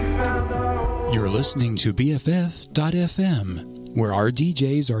You're listening to BFF.FM, where our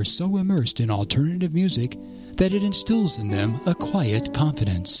DJs are so immersed in alternative music that it instills in them a quiet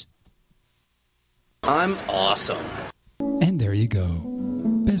confidence. I'm awesome. And there you go.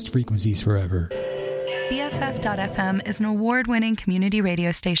 Best frequencies forever. BFF.FM is an award-winning community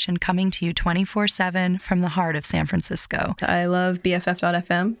radio station coming to you 24/7 from the heart of San Francisco. I love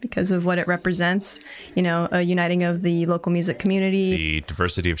BFF.FM because of what it represents, a uniting of the local music community. The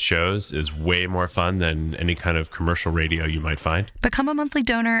diversity of shows is way more fun than any kind of commercial radio you might find. Become a monthly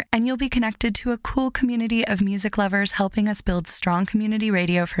donor and you'll be connected to a cool community of music lovers helping us build strong community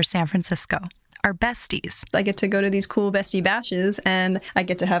radio for San Francisco. Our besties. I get to go to these cool bestie bashes and I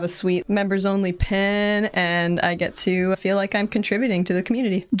get to have a sweet members only pin and I get to feel like I'm contributing to the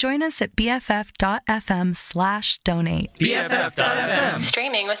community. Join us at BFF.FM/donate. BFF.FM.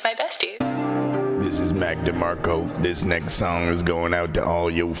 Streaming with my besties. This is Mac DeMarco. This next song is going out to all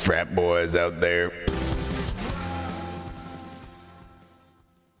you frat boys out there.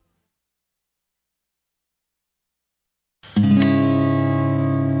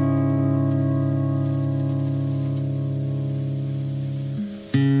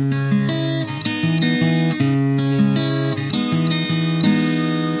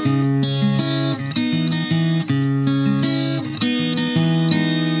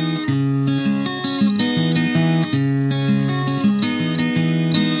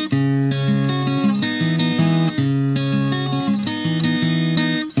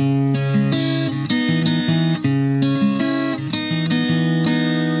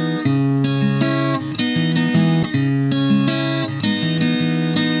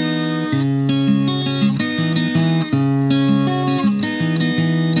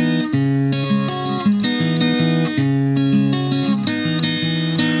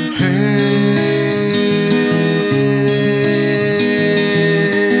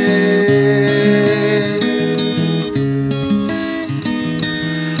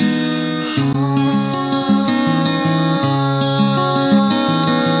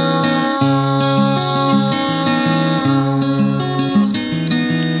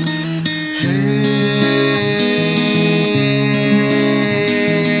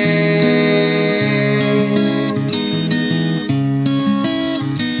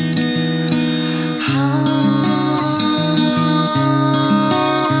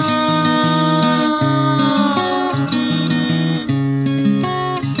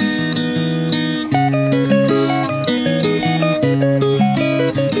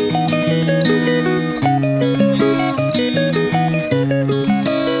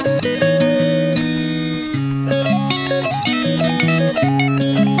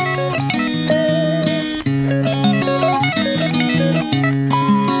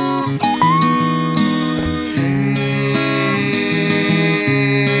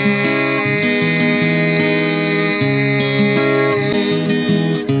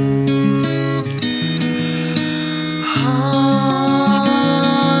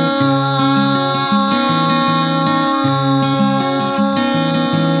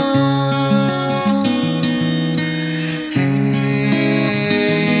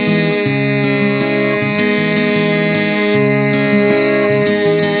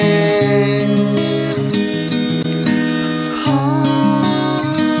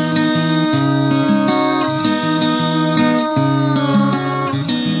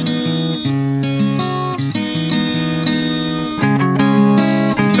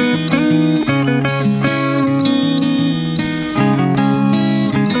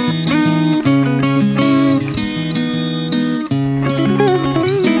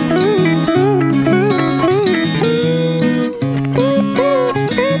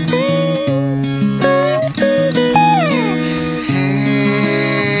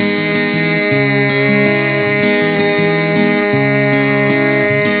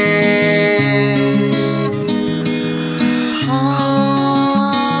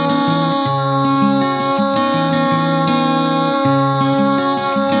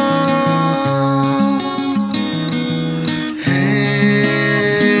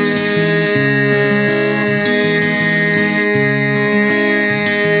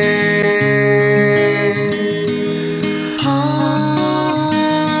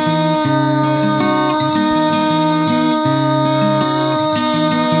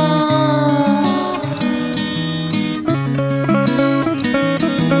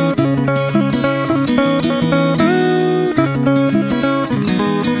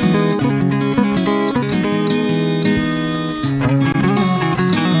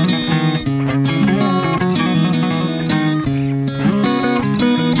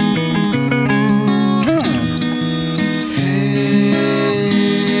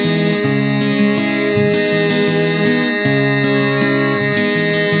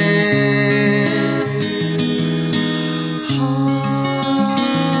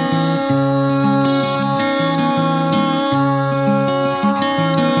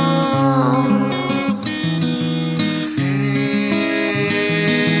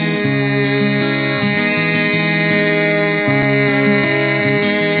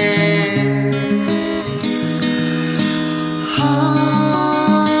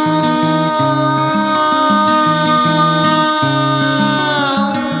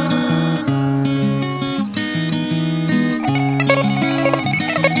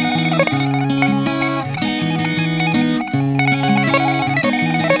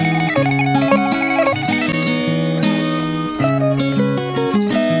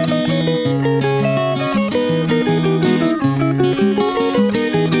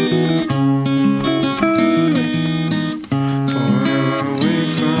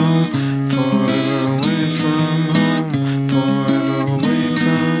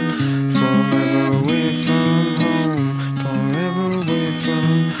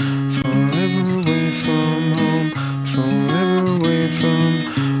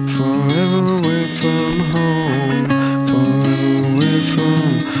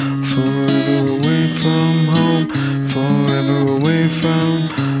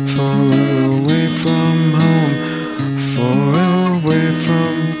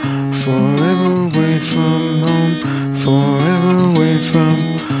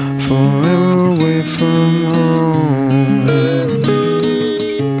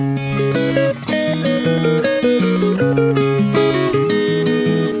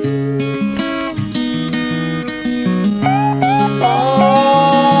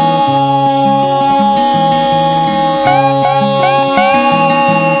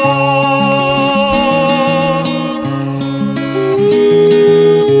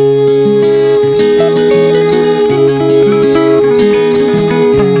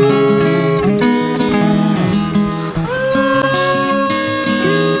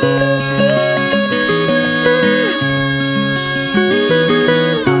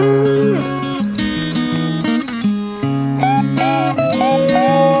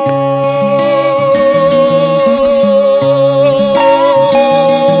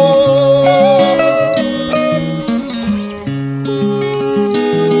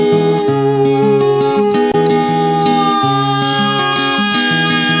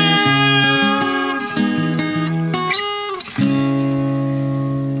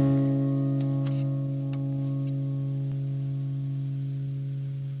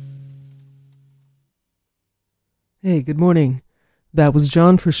 Hey, good morning. That was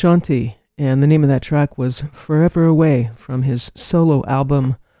John Frusciante, and the name of that track was Forever Away from his solo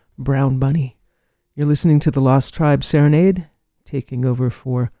album, Brown Bunny. You're listening to the Lost Tribe Serenade, taking over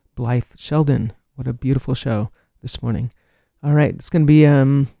for Blythe Sheldon. What a beautiful show this morning. All right, it's going to be,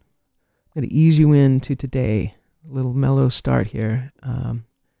 going to ease you into today. A little mellow start here.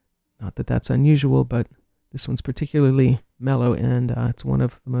 Not that that's unusual, but this one's particularly mellow, and it's one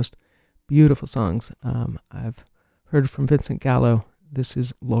of the most beautiful songs I've heard from Vincent Gallo. This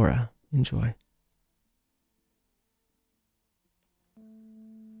is Laura. Enjoy.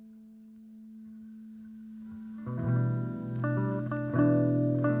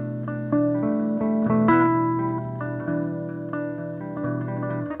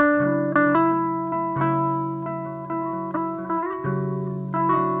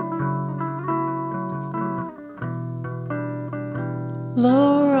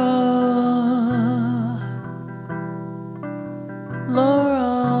 Laura, Laura,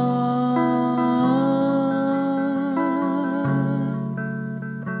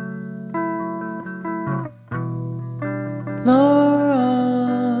 Laura,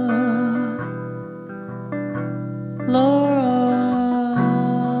 Laura,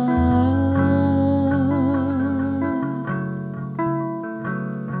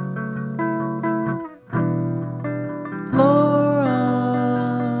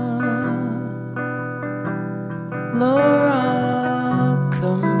 Laura,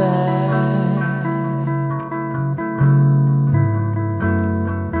 come back.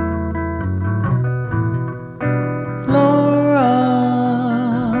 Laura,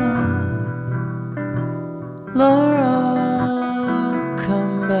 Laura,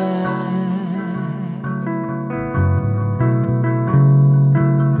 come back.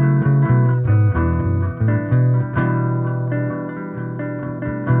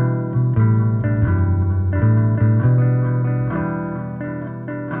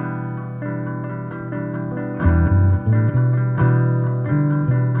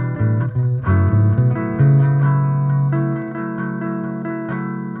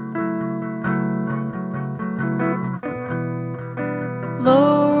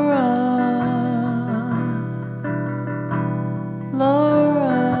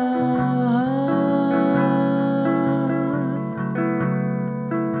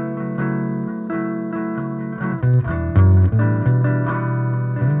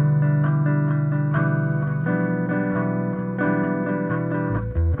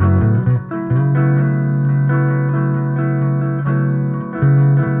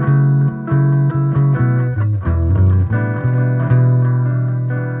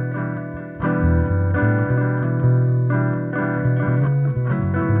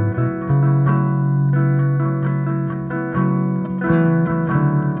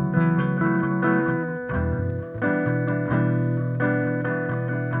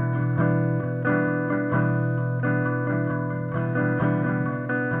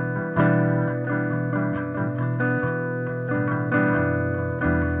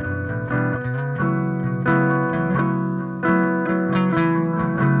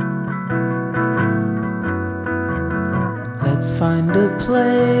 Let's find a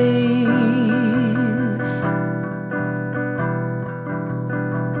place,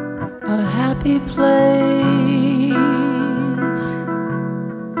 a happy place.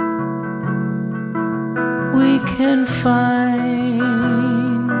 We can find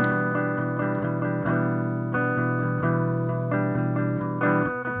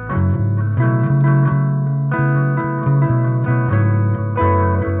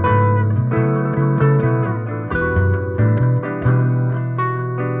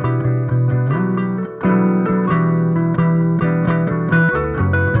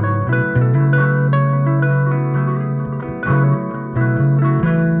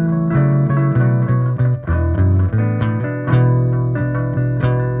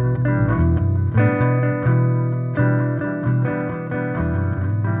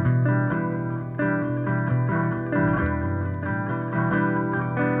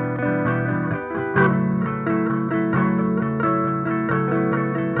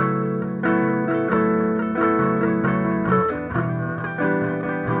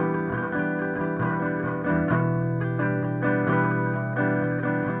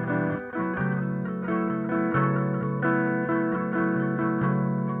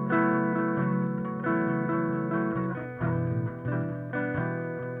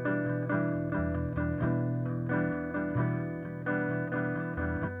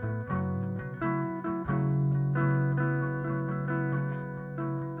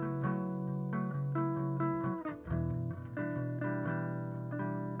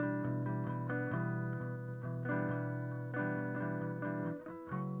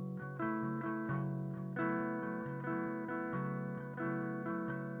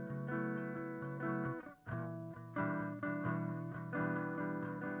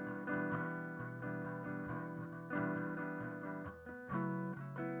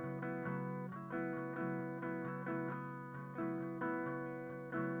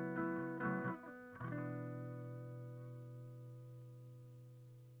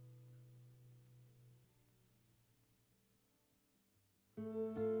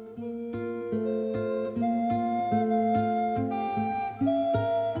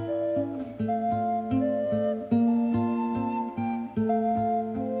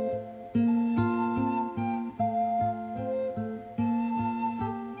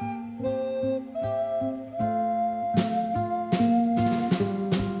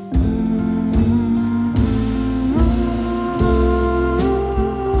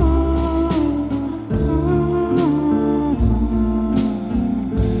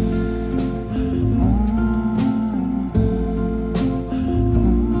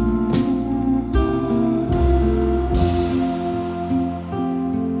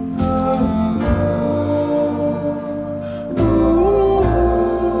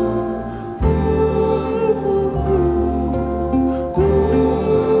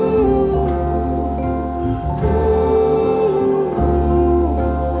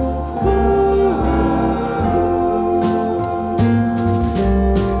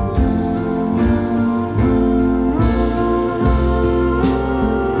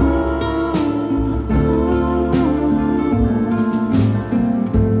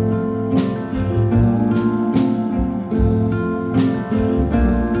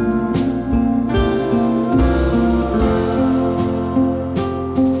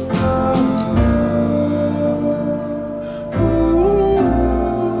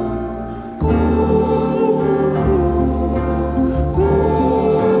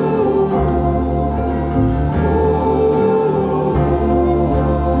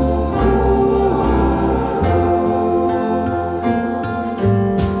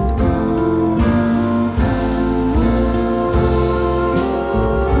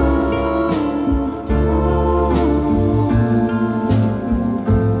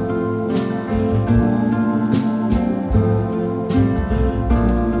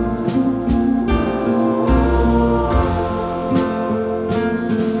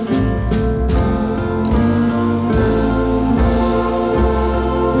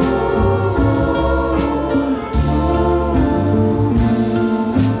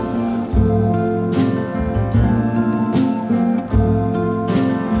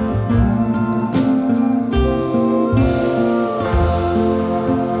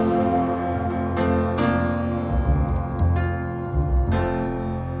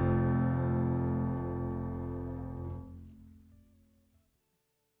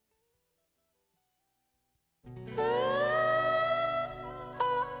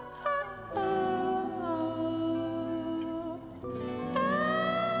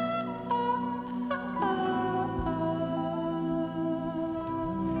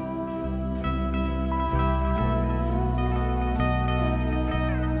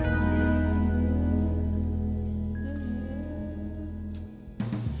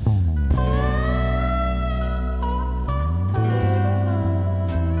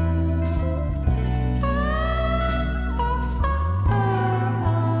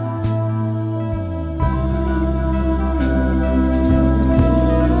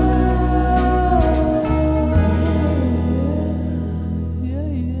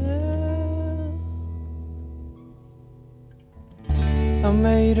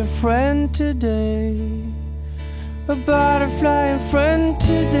friend today, a butterfly friend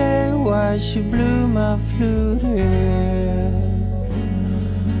today. Why she blew my flute here?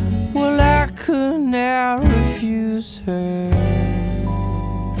 Well, I could not refuse her.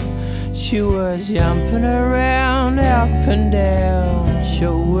 She was jumping around up and down,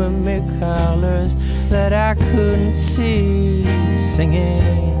 showing me colors that I couldn't see,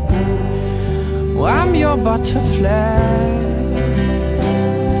 singing, well, I'm your butterfly.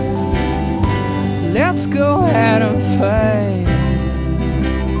 Let's go ahead and fight.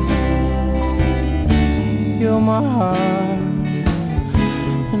 You're my heart,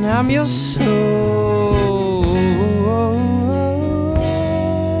 and I'm your soul.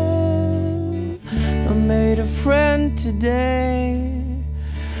 I made a friend today,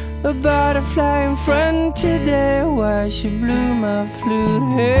 a butterfly and friend today. Why she blew my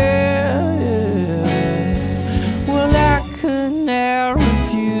flute here? Well, I could not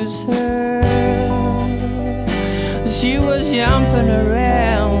refuse her. She was jumping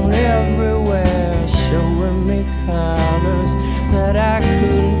around everywhere, showing me colors that I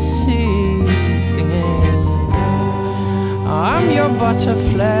couldn't see, singing, I'm your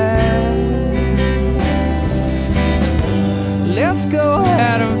butterfly. Let's go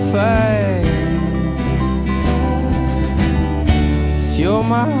ahead and fight. 'Cause you're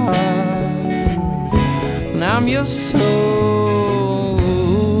my heart, and I'm your soul.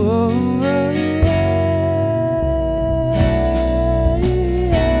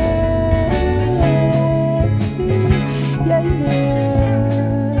 Yeah,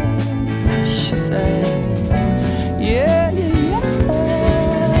 yeah. She said, yeah, yeah, yeah. To the 'cause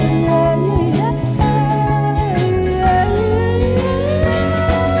you're my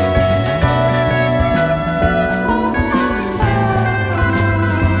heart,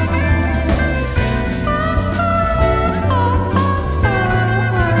 and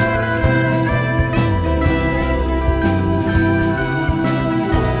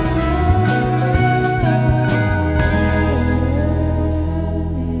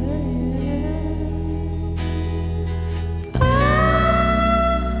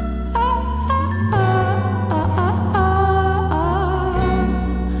your soul.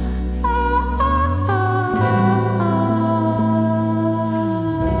 I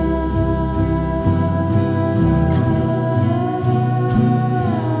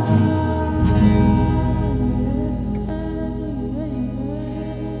made a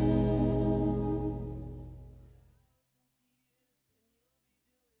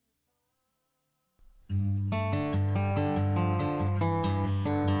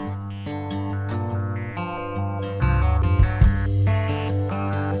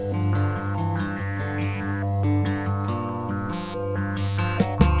today, a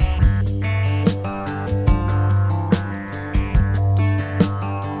butterfly friend today.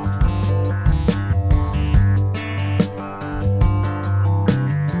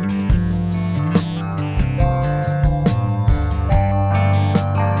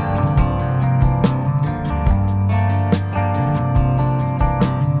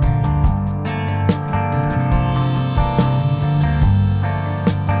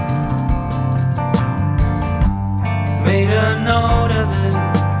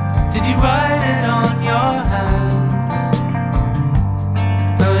 Why she blew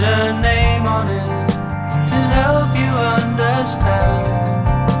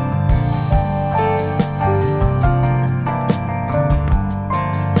my flute here? Well, I could not refuse her. She was jumping around up and down, showing me colors that I couldn't see, singing, well,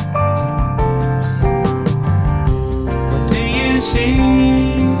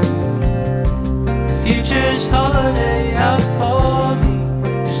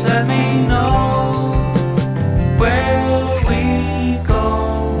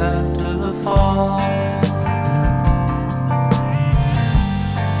 I'm your butterfly. Let's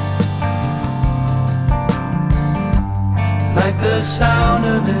go ahead and fight. You're my heart,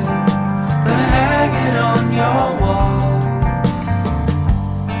 and I'm your soul. I made a friend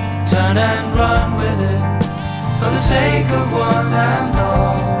today, a butterfly friend today. Why she blew my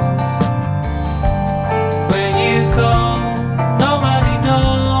flute here? Well, I could not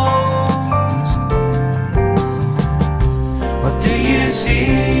refuse her. She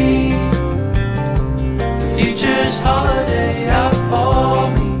was jumping around everywhere, showing me colors that I couldn't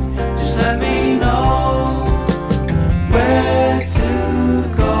see, singing, I'm your butterfly.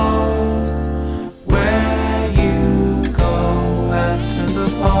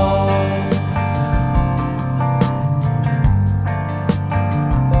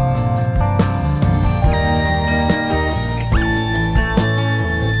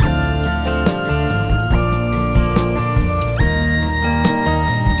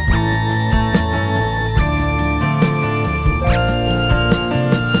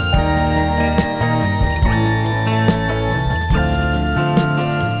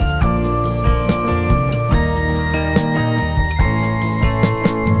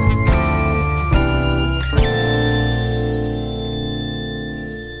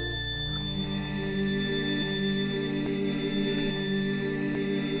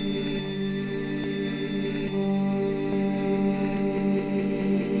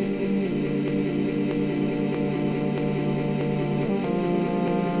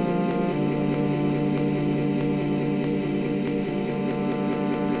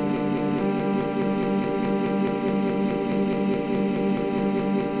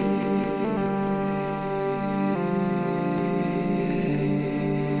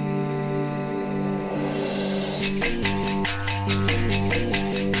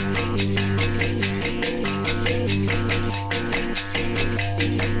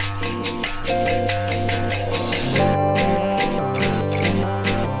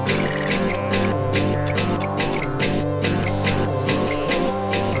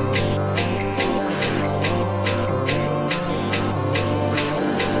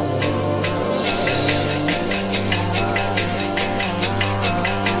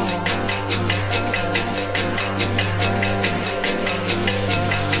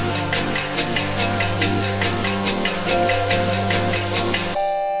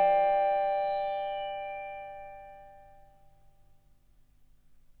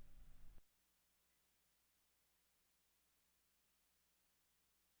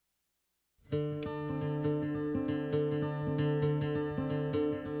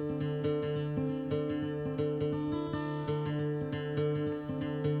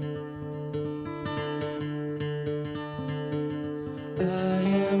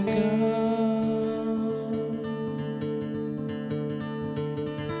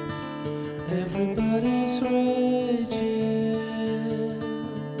 Everybody's raging,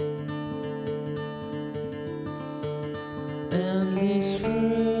 and these fruits,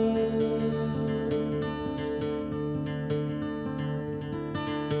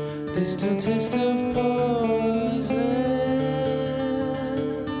 they still taste of poison.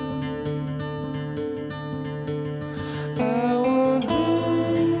 I want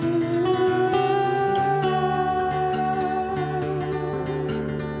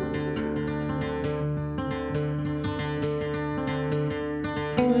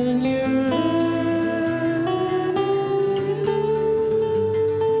when you're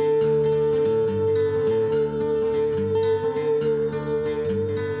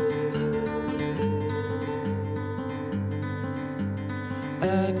I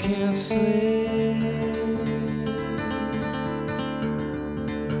can't sleep.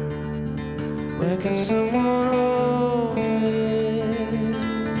 Where can someone hold me?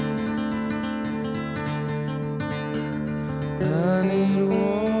 I need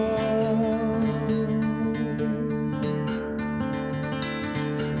warmth.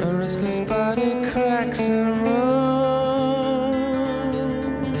 My restless body cracks and runs.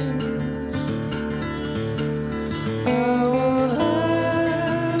 I want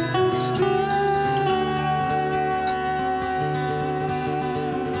half the strength.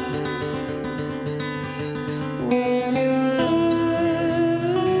 When you're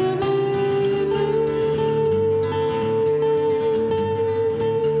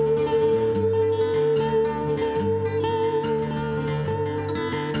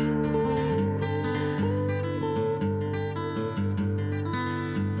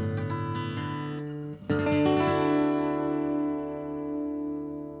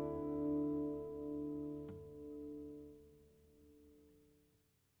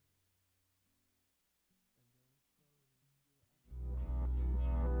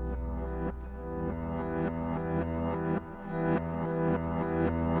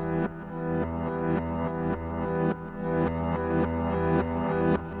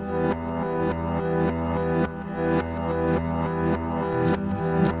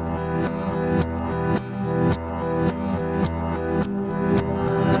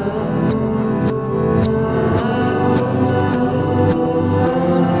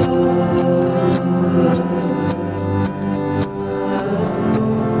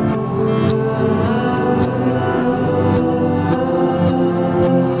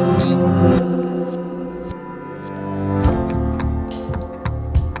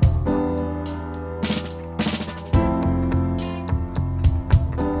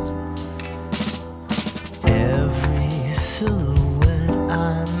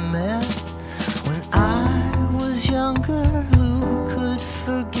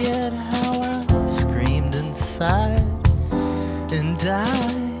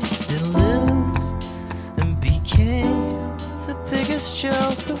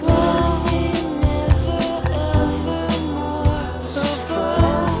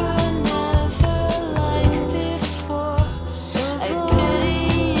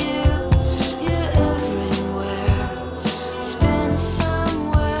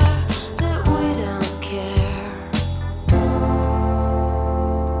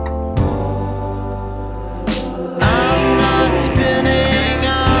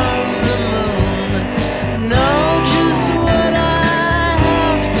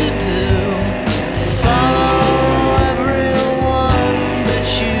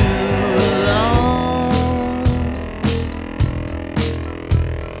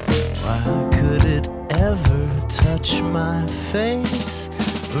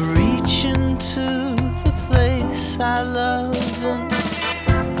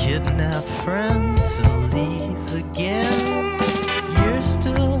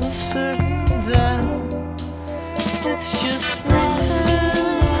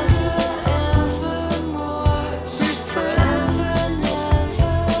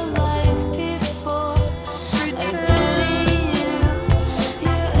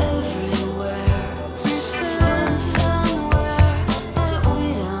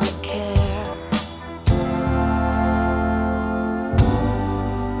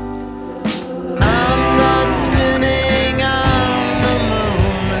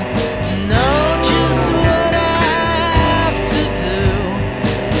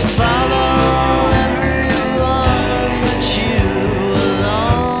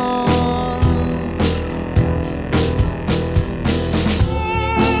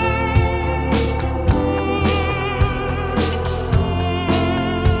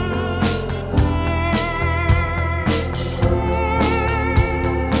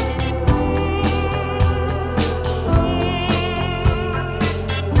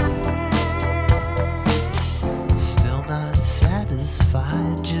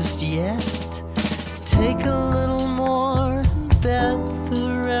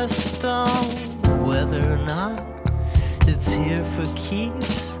stone, whether or not it's here for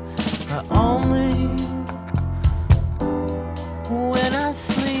keeps, or only when I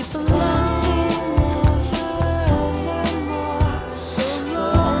sleep alone.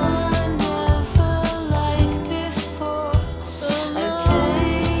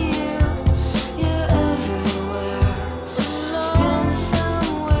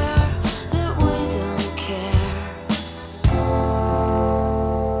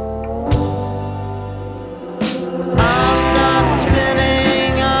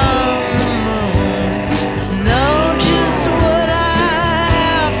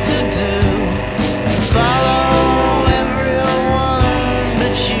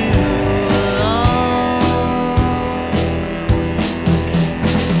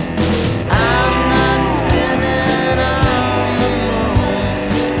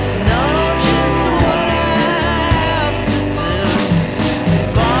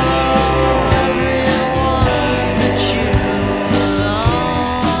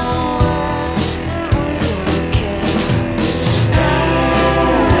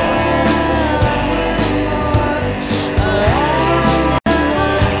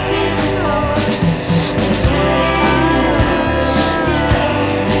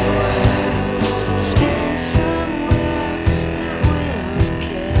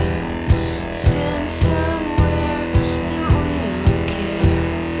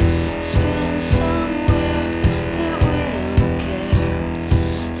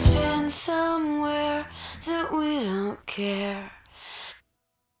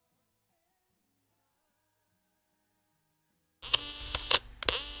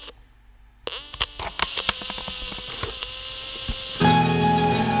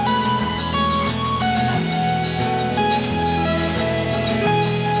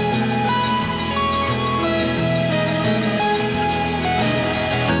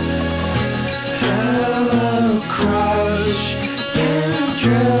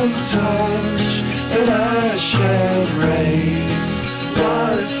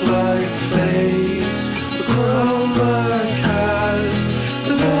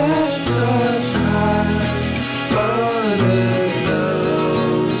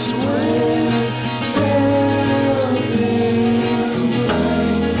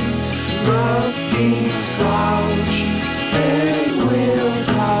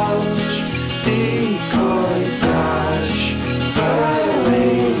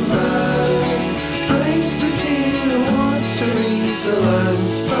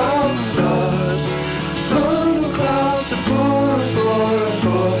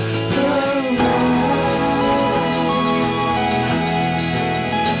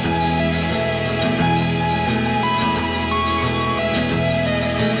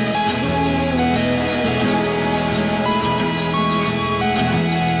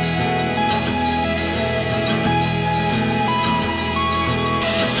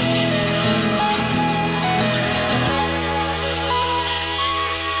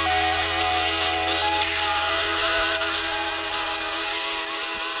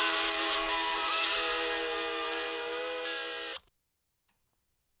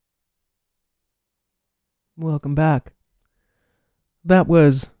 Welcome back. That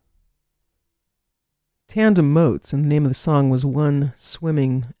was Tandem Motes, and the name of the song was That's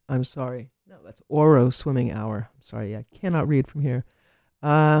Oro Swimming Hour. I'm sorry, I cannot read from here.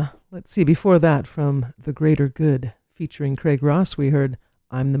 Let's see, before that, from The Greater Good, featuring Craig Ross, we heard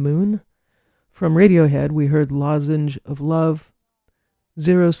I'm the Moon. From Radiohead, we heard Lozenge of Love.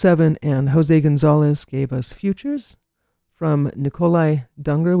 07 and Jose Gonzalez gave us Futures. From Nikolai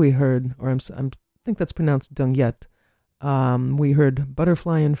Dunger, we heard, I think that's pronounced Dungyet. We heard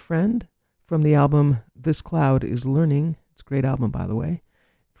Butterfly and Friend from the album This Cloud is Learning. It's a great album, by the way.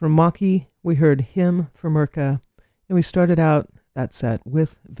 From Maki, we heard Hymn from Merca. And we started out that set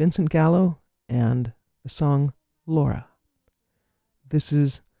with Vincent Gallo and the song Laura. This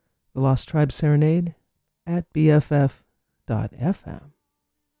is the Lost Tribe Serenade at BFF.FM.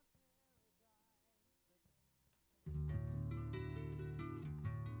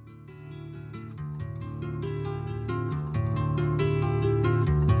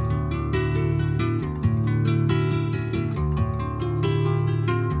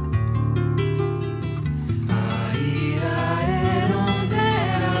 Ay,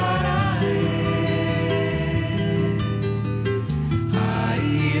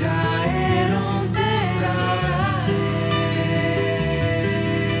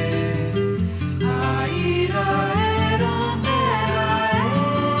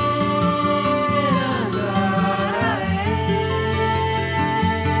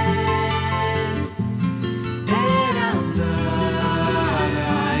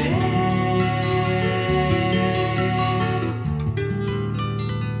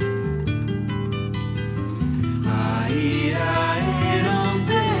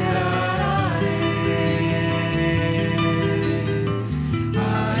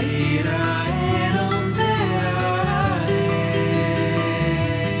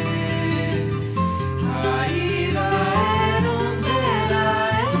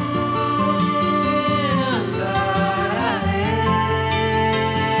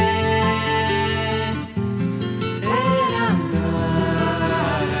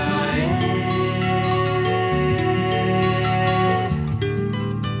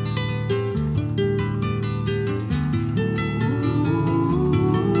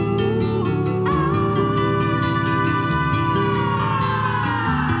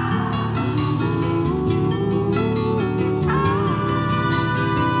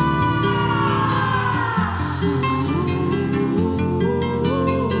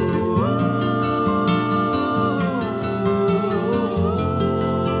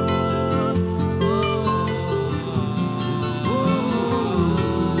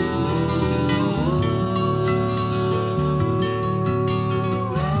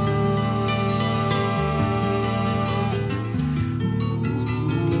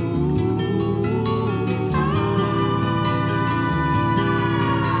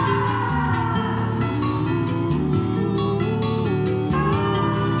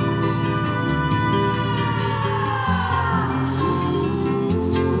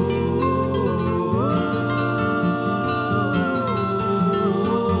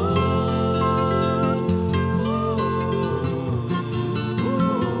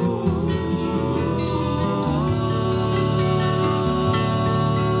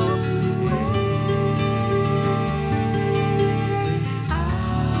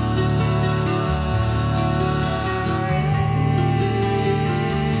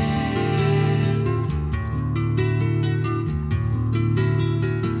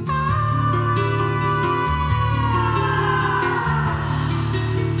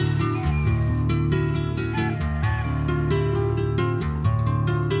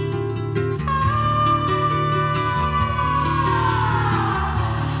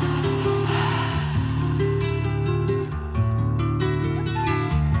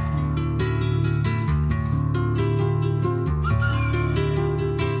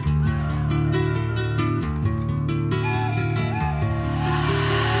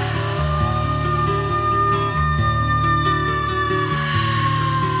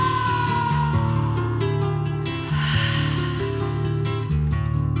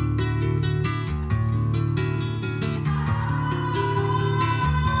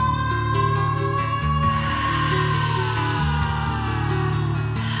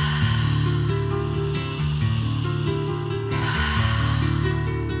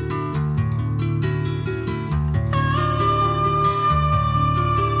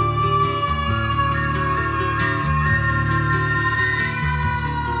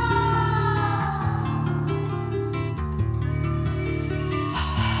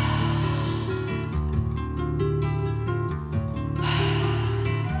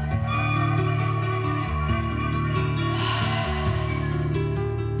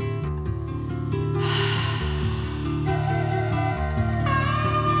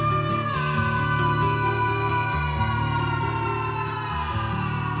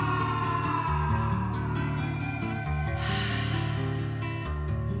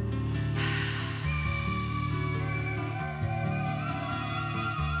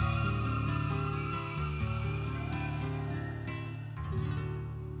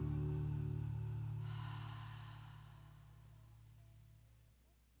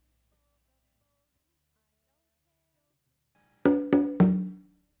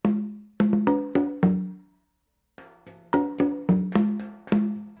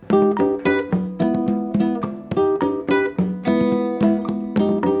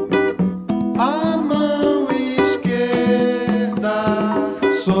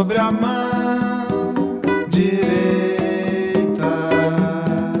 sobre a mão direita.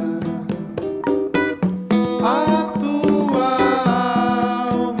 A tua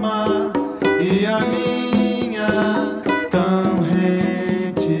alma e a minha tão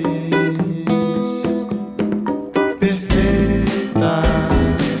rentes, perfeitas.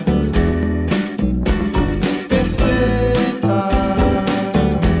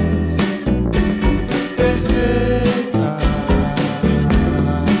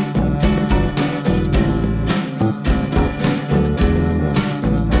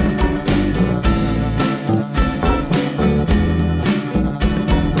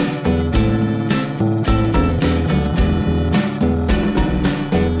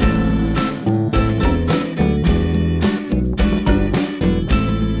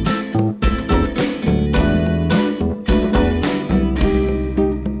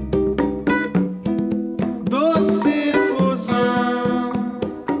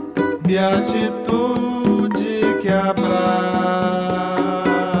 Beatitude que abrasa,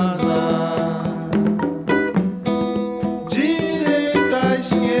 direita,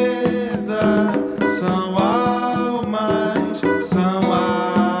 esquerda, são almas, são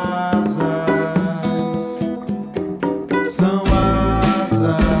asas, são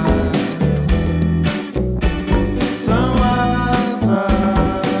asas, são asas,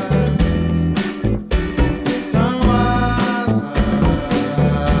 são asas.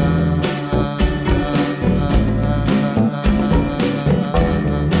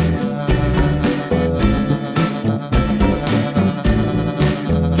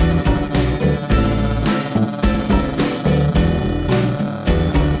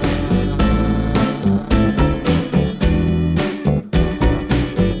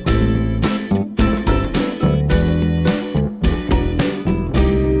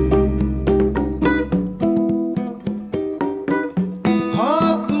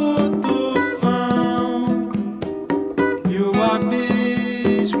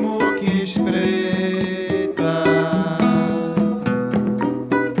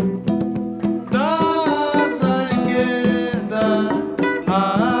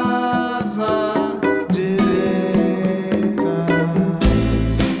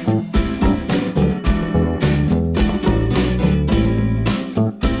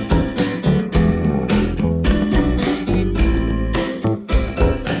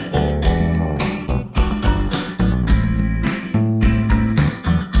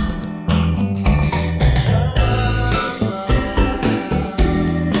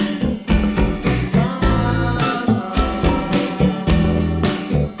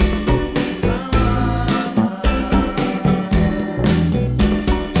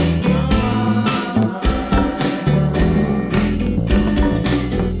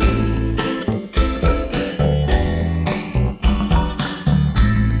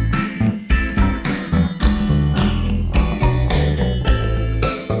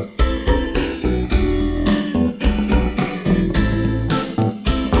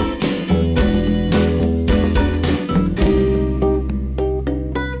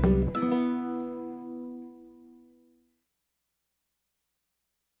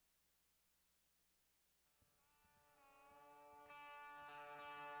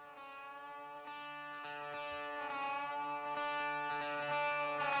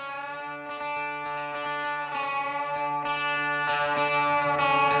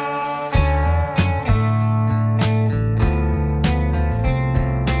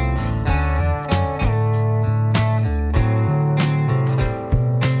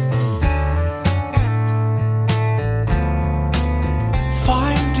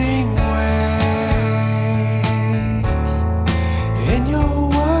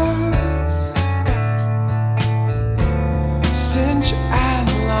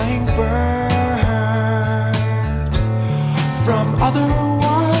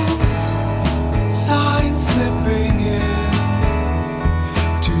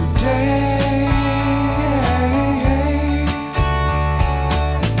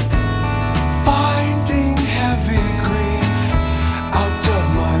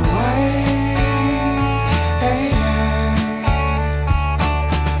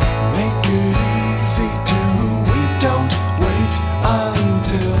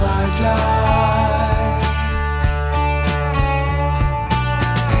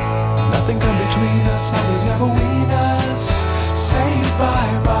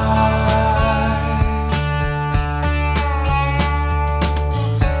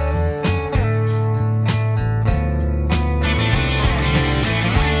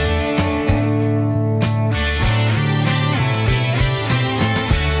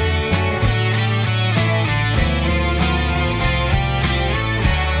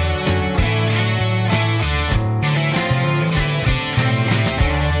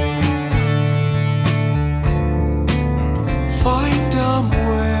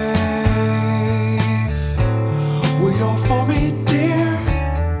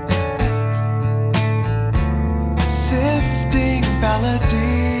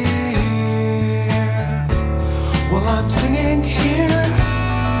 dear. While I'm singing here,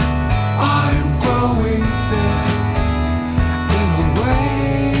 I'm growing thin in a way.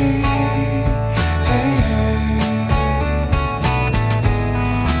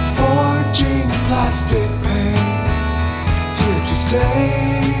 Forging plastic pain, here to stay.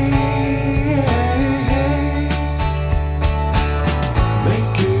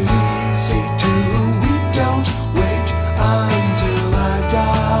 Make it easy to, we don't wait until I die.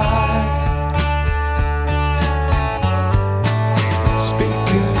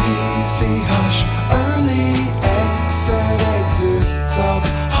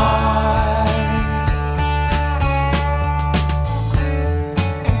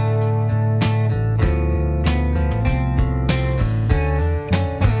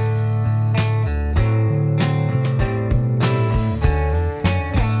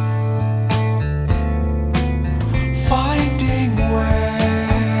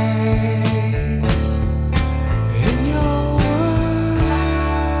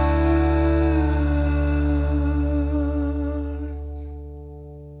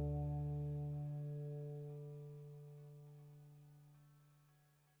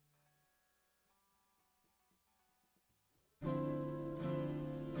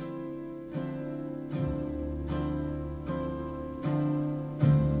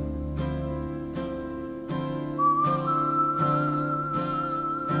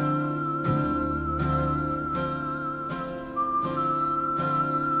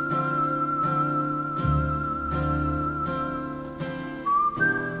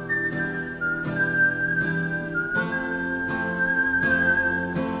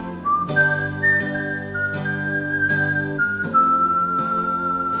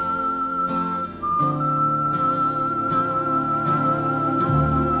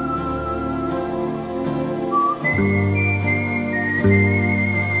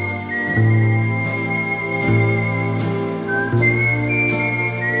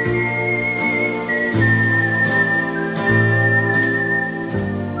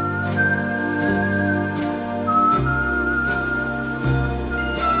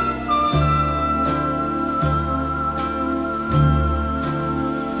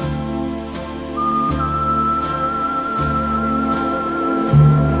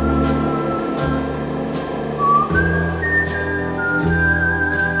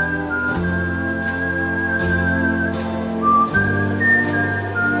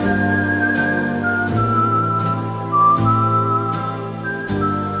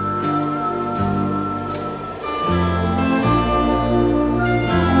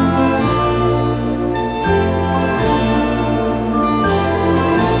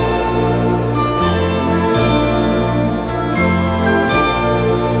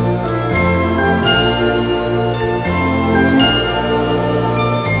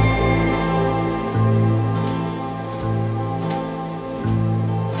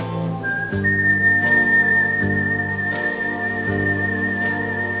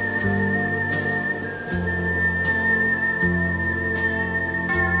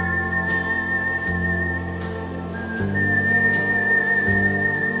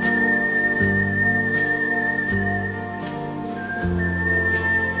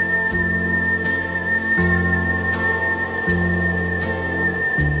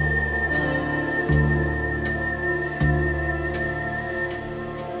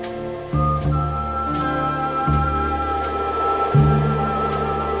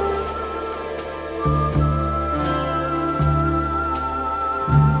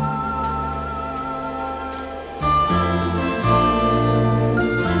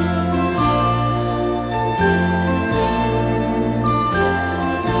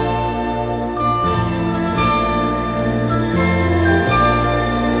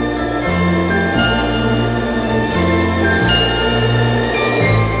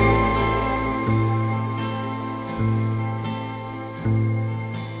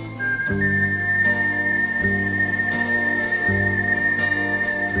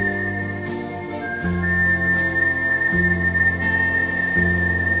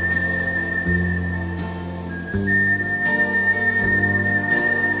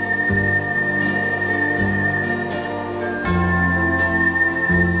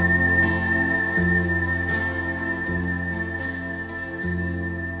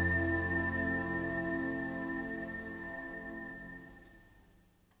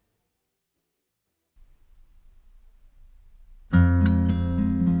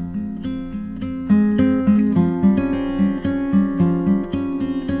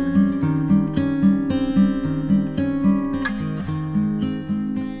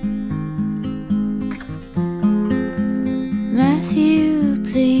 Matthew,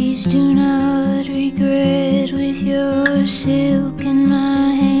 please do not regret. With your silk in my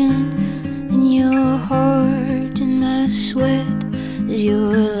hand and your heart in my sweat, as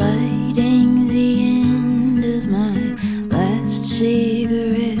you're lighting the end of my last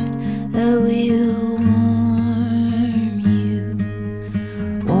cigarette, I will warm you,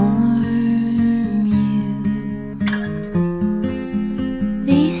 warm you.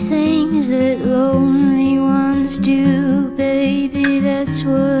 These things that lonely ones do, baby, that's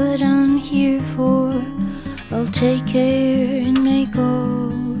what I'm here for. I'll take care and make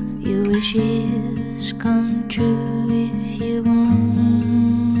all your wishes come true if you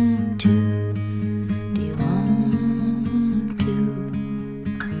want to. Do you want to?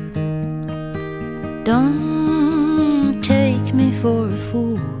 Don't take me for a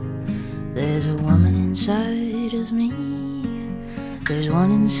fool. There's a woman inside of me. There's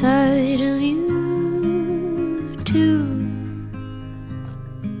one inside of you too.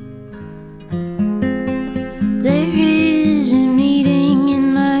 There is a meeting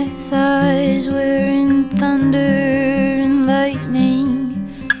in my thighs wherein thunder and lightning,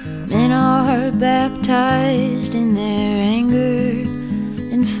 men are baptized in their anger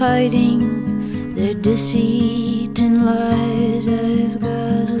and fighting their deceit and lies. I've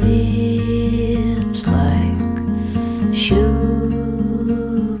got lips like sugar,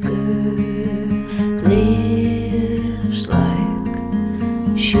 lips like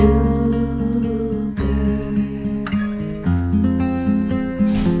sugar.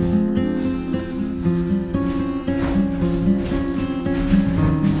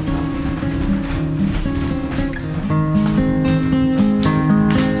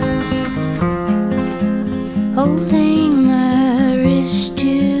 Holding my wrist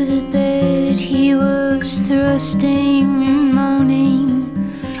to the bed, he was thrusting and moaning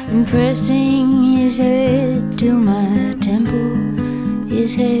and pressing his head to my temple.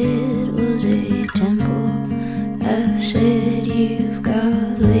 His head was a temple. I said, you've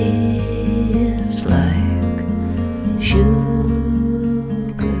got lips like sugar,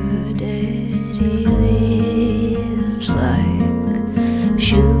 daddy, lips like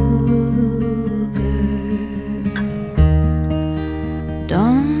sugar.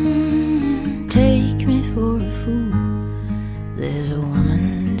 Don't take me for a fool. There's a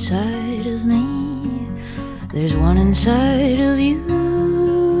woman inside of me. There's one inside of you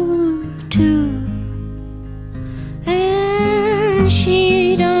too. And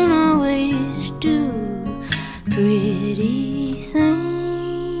she don't always do pretty things.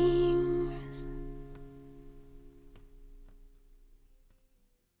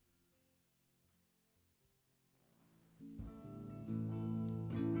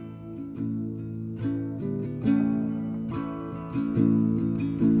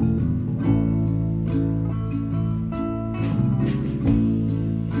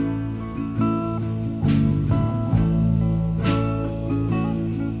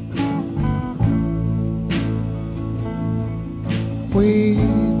 We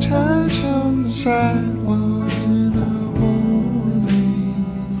touch on the sidewalk in the morning,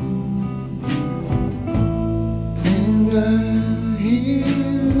 and I hear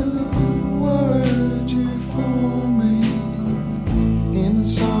the words you for me in a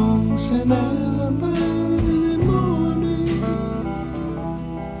song sent out by the morning.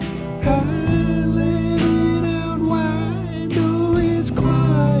 I let it out wide, though it's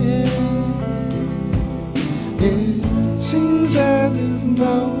quiet. It seems as if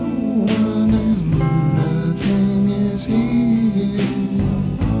no one and nothing is here,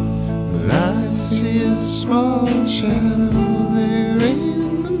 but I see a small shadow there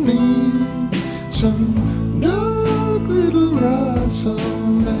in the mirror, some dark little rustle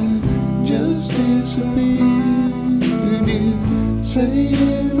that just disappeared. You say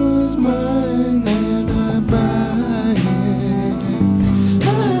it was mine and I buy it.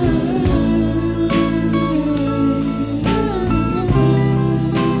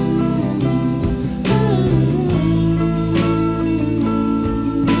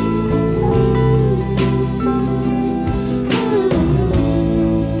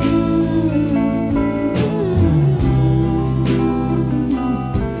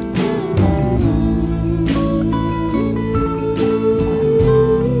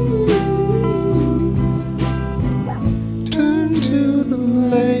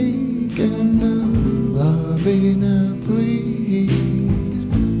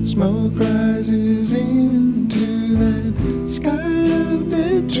 Smoke rises into that sky of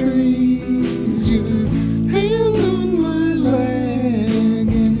dead trees. Your hand on my leg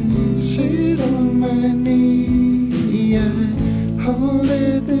and you sit on my knee. I hold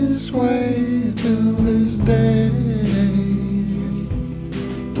it this way till this day.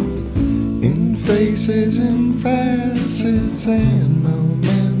 faces and facets and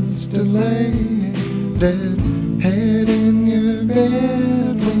moments delayed. Dead head in your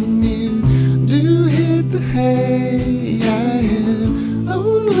bed when you do hit the hay. I have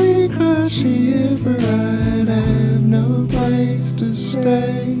only crushed here for I'd have no place to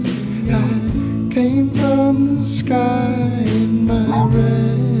stay. I came from the sky in my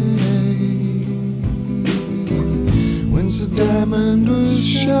ray. Whence the diamond was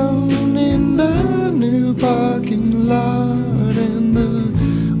shown in the new parking lot, and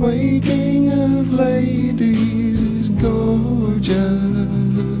the waking of ladies is gorgeous.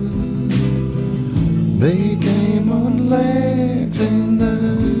 They came on legs, and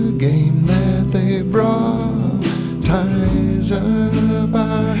the game that they brought ties up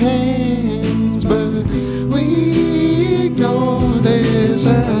our hands, but we ignore this.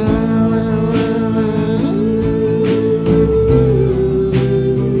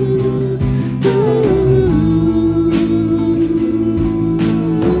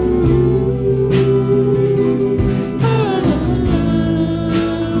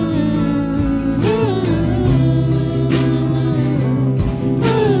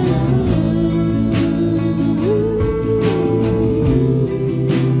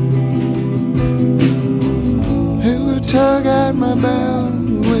 Tug at my belt,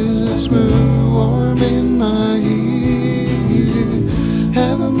 whisper warm in my ear.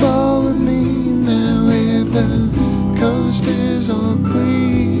 Have a ball with me now if the coast is all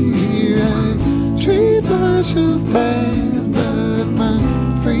clear. I treat myself bad, but my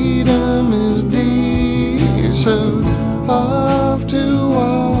freedom is dear. So off to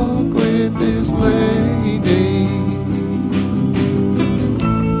walk with this lady.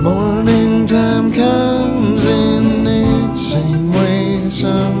 Morning time comes in same way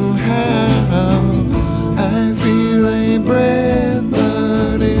somehow. I feel a breath,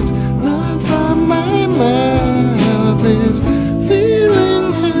 but it's not from my mouth. This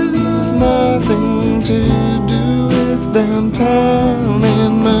feeling has nothing to do with downtown,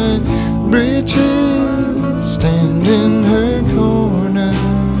 and my britches stand in her corner.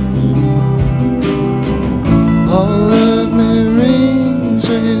 All of me rings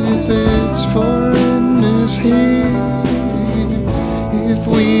with its foreignness here. If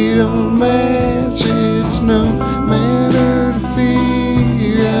we don't match, it's no matter to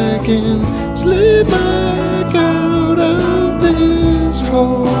fear. I can slip back out of this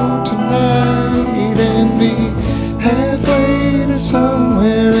hole tonight and be halfway to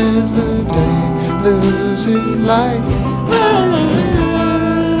somewhere as the day loses light.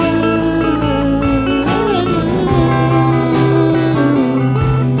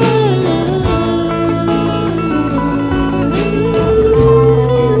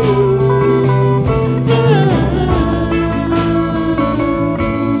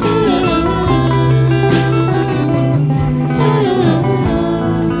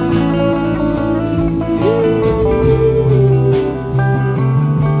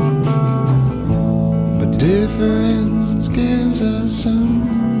 Difference gives us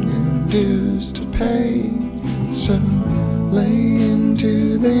some new dues to pay, so lay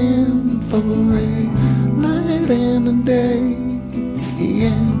into them for a night and a day.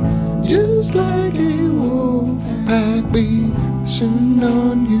 And just like a wolf pack, be soon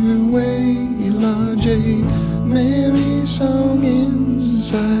on your way. Lodge a merry song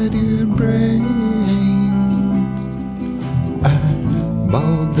inside your brains. I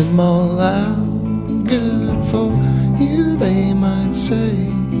bawled them all out. Good for you, they might say,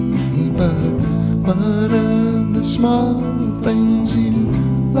 but what of the small things you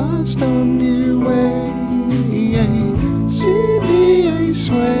lost on your way? A CD, a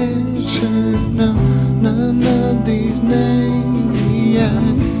sweatshirt, no, none of these names.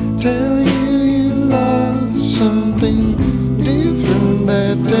 I tell you, you lost something different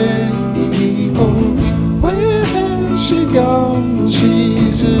that day. Oh, where has she gone?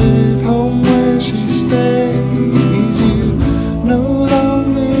 She's at home where she stays. You no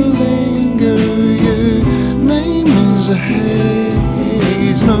longer linger. Your name is a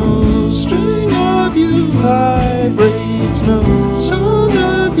haze. No string of you vibrates. No song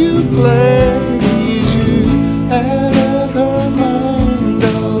of you plays. You out of her mind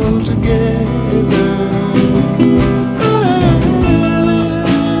altogether.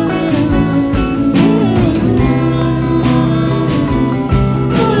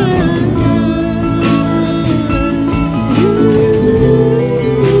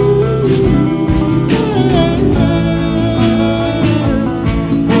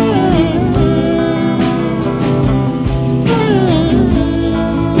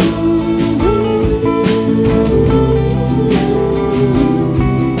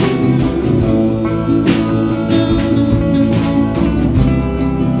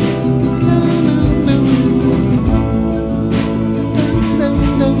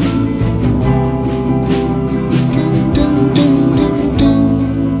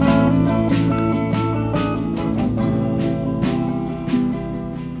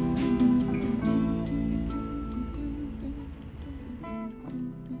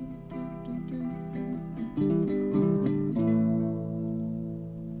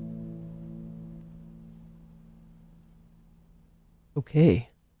 Okay,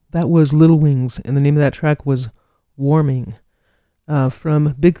 that was Little Wings, and the name of that track was Warming.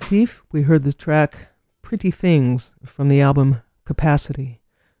 From Big Thief, we heard the track Pretty Things from the album Capacity.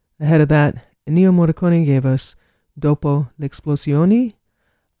 Ahead of that, Ennio Morricone gave us Dopo l'Esplosione.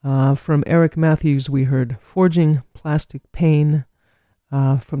 From Eric Matthews, we heard Forging Plastic Pain.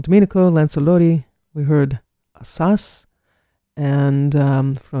 From Domenico Lancelotti, we heard Assas. And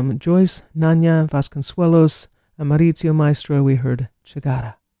from Joyce Nanya Vasconcelos and Maurizio Maestro, we heard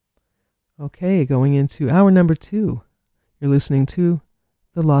Chigara. Okay, going into hour number 2, you're listening to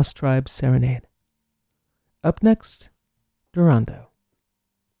The Lost Tribe Serenade. Up next, Durando.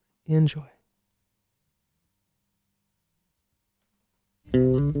 Enjoy.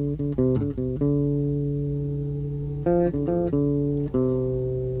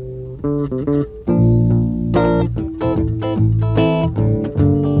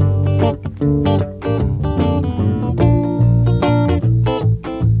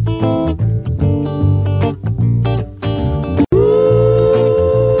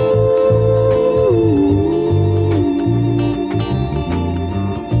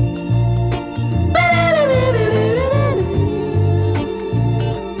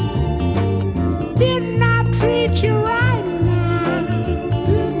 Didn't I treat you right now?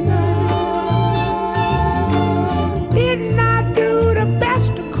 Didn't I do the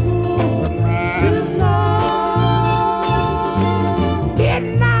best I could?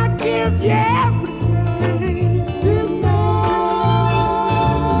 Didn't I give you everything?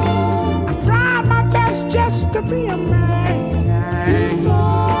 I tried my best just to be a man.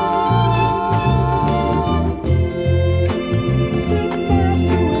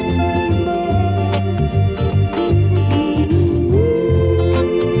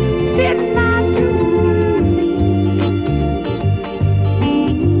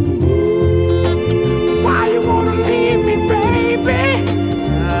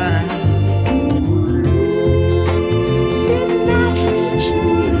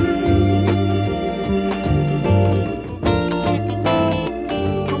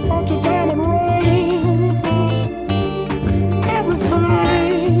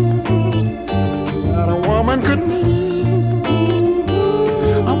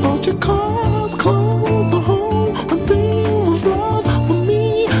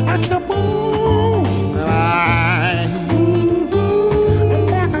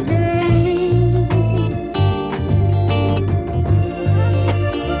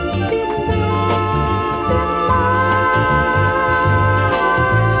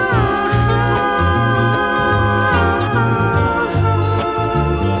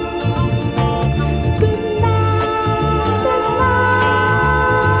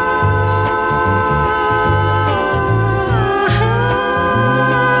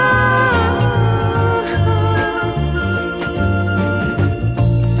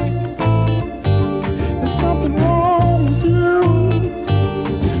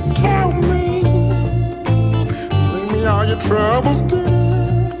 Troubles dead.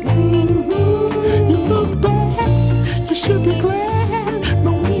 You look bad, you should be glad.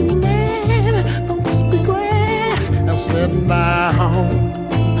 No mean man, no just be glad. And sit down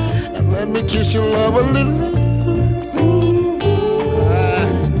and let me kiss your love a little.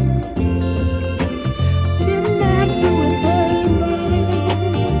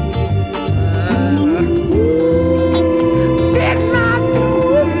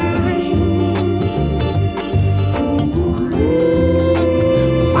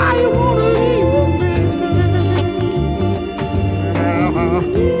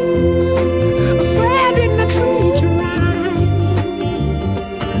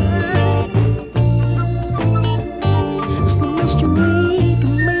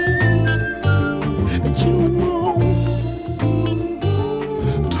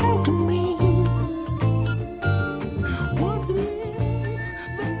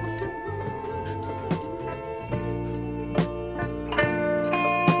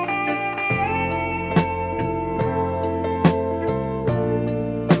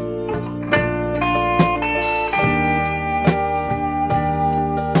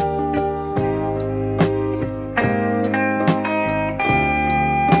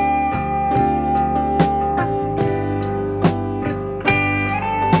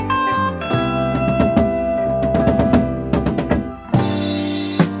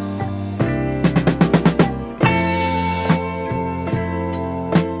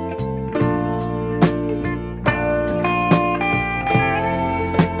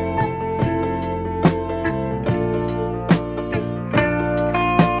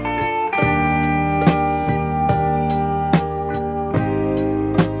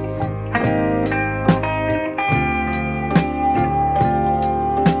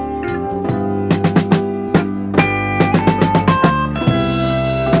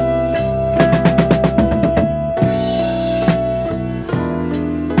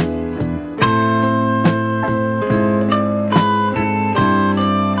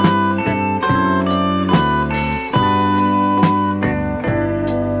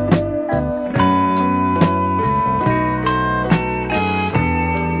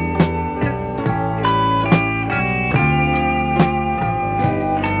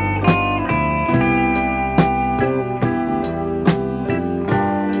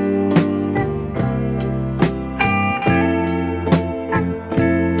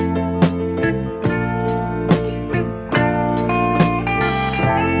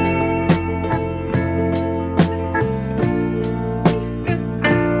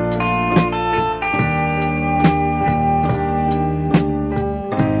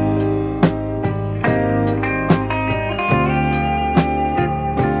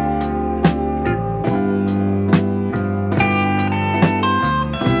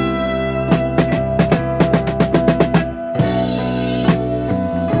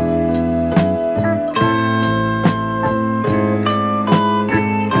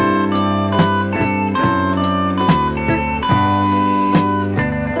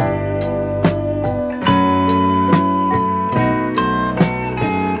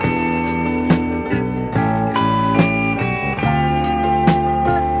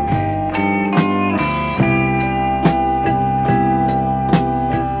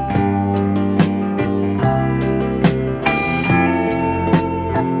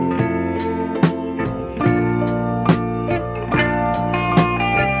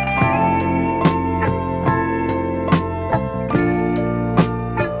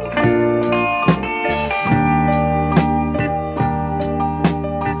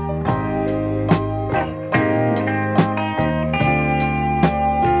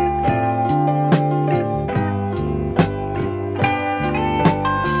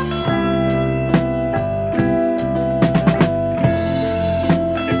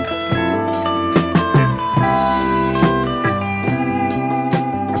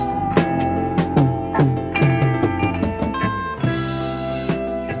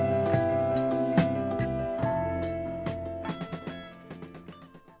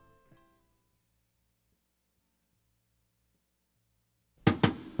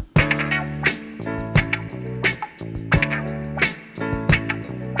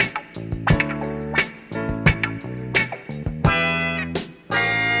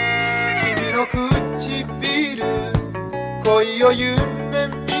 と夢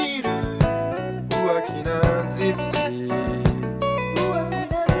見る浮気なジプシー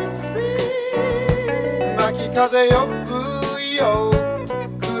巻き風よぶよ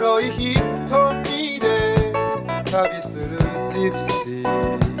黒い瞳で旅するジプシ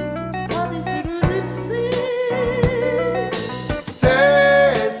ー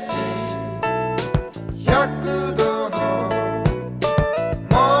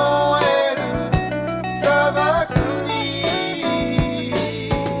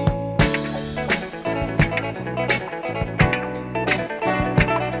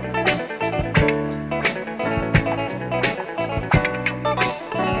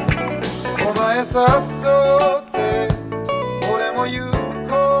誘って俺も行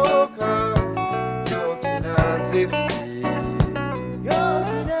こうか陽気なジプシー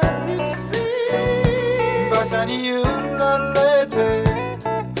馬車に揺られて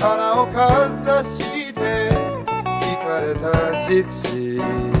花をかざして惹かれたジプシー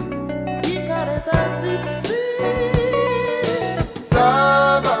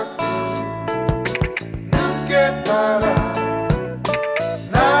砂漠抜けたら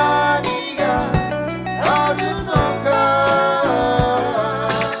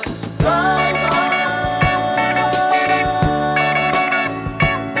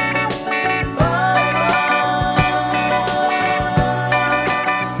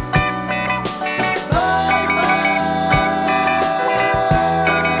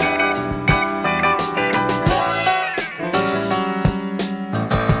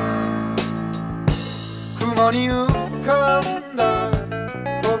雲に浮かんだ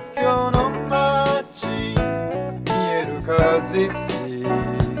国境の街見えるかジプシー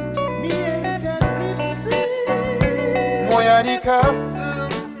もやにかす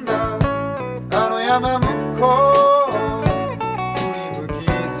んだあの山向こう振り向き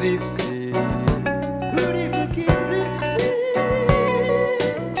ジプシー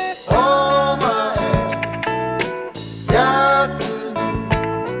お前やつ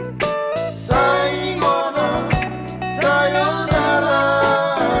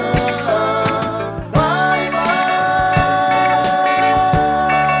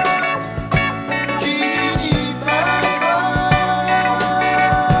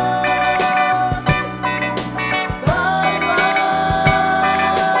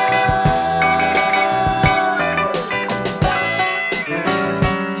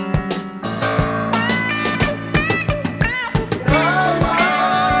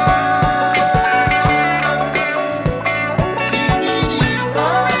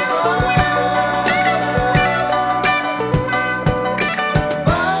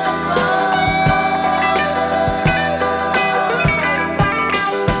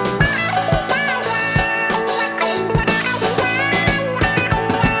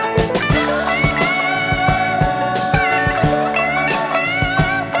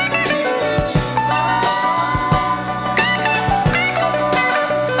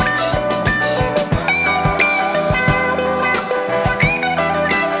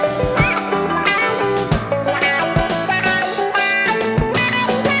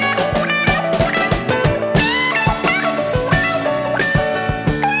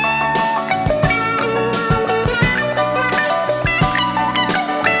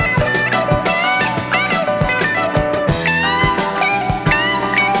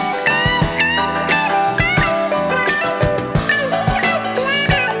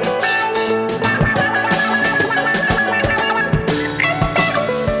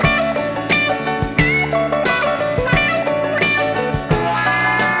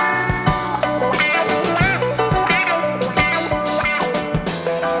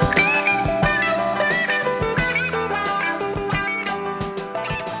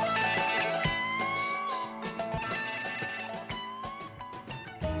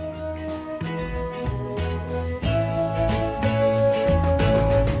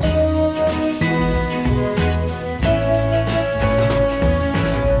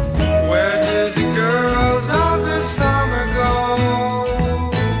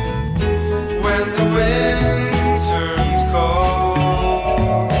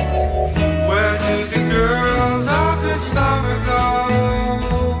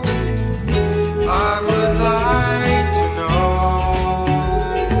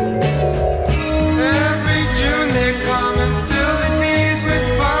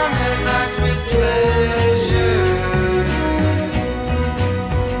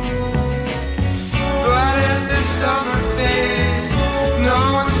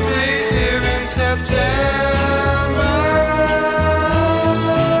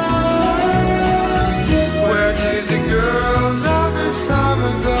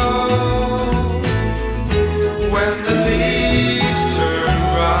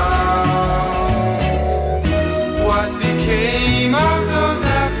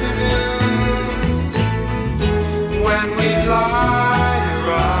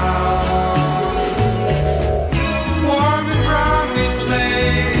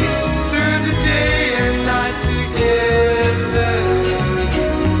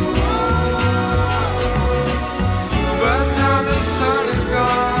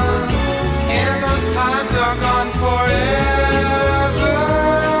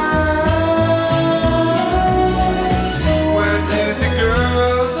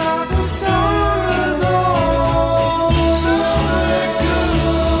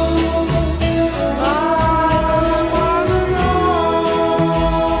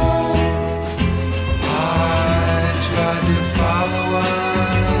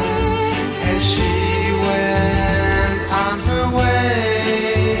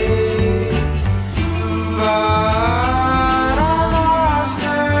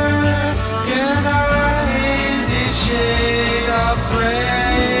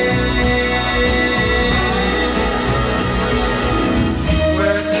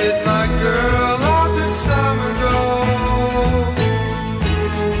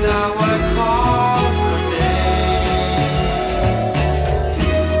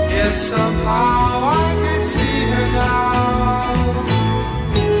somehow I could see her now.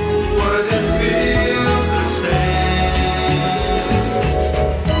 Would it feel the same?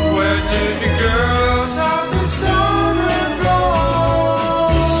 Where do the girls of the summer go?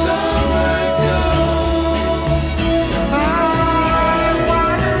 Summer go. I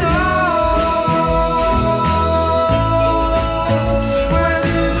wanna know. Where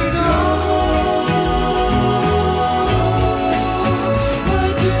did you go? Where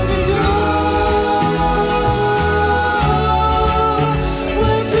did you go? Where did you go?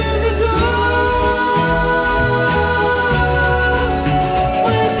 Where did you go?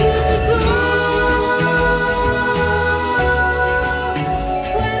 Where did you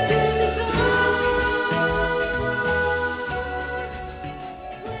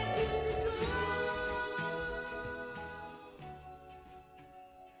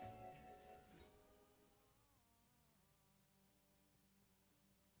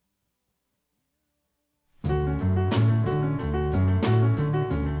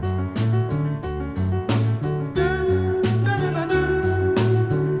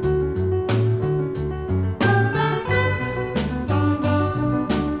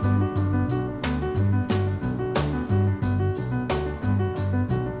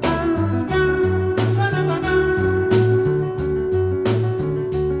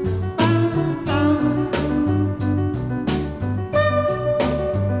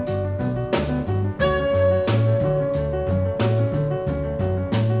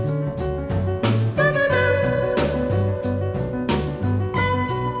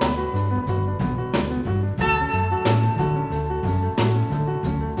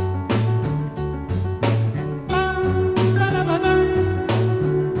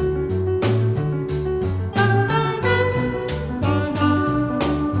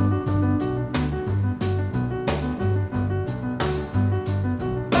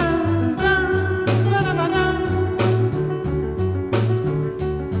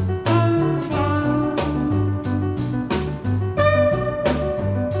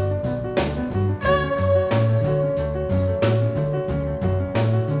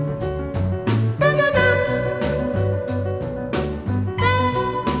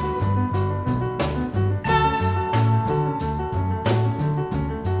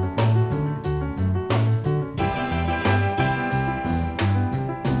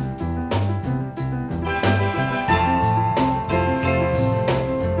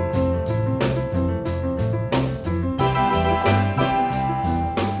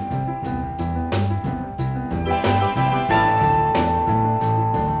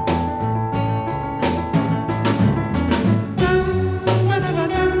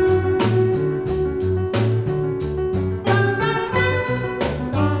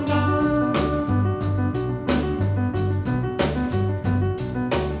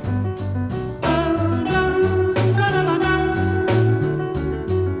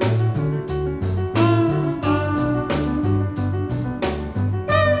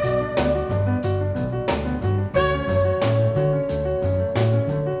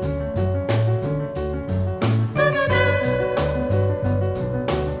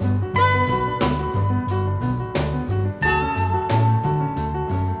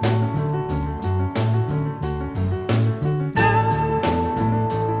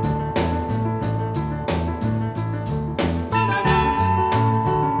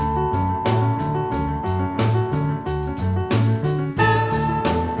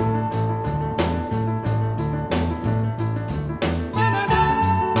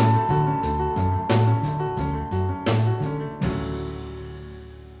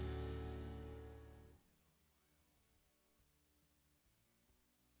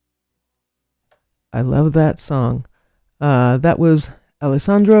I love that song. That was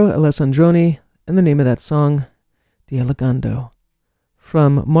Alessandro Alessandroni, and the name of that song, Dialogando.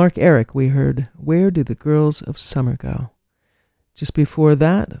 From Mark Eric, we heard Where Do the Girls of Summer Go? Just before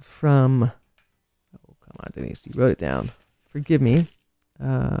that, from... Oh, come on, Denise, you wrote it down. Forgive me.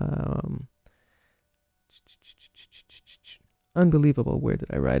 Unbelievable, where did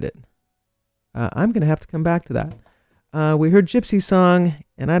I write it? I'm going to have to come back to that. We heard Gypsy Song,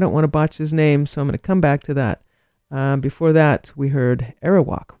 and I don't want to botch his name, so I'm going to come back to that. Before that, we heard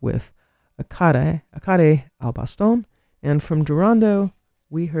Arawak with Akade Al Baston, and from Durando,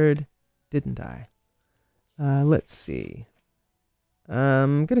 we heard Didn't I? Let's see.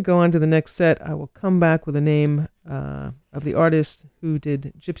 I'm going to go on to the next set. I will come back with the name of the artist who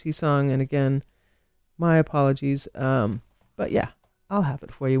did Gypsy Song, and again, my apologies. But yeah, I'll have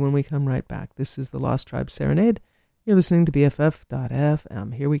it for you when we come right back. This is the Lost Tribe Serenade. You're listening to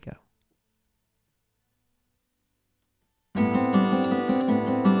BFF.FM. Here we go.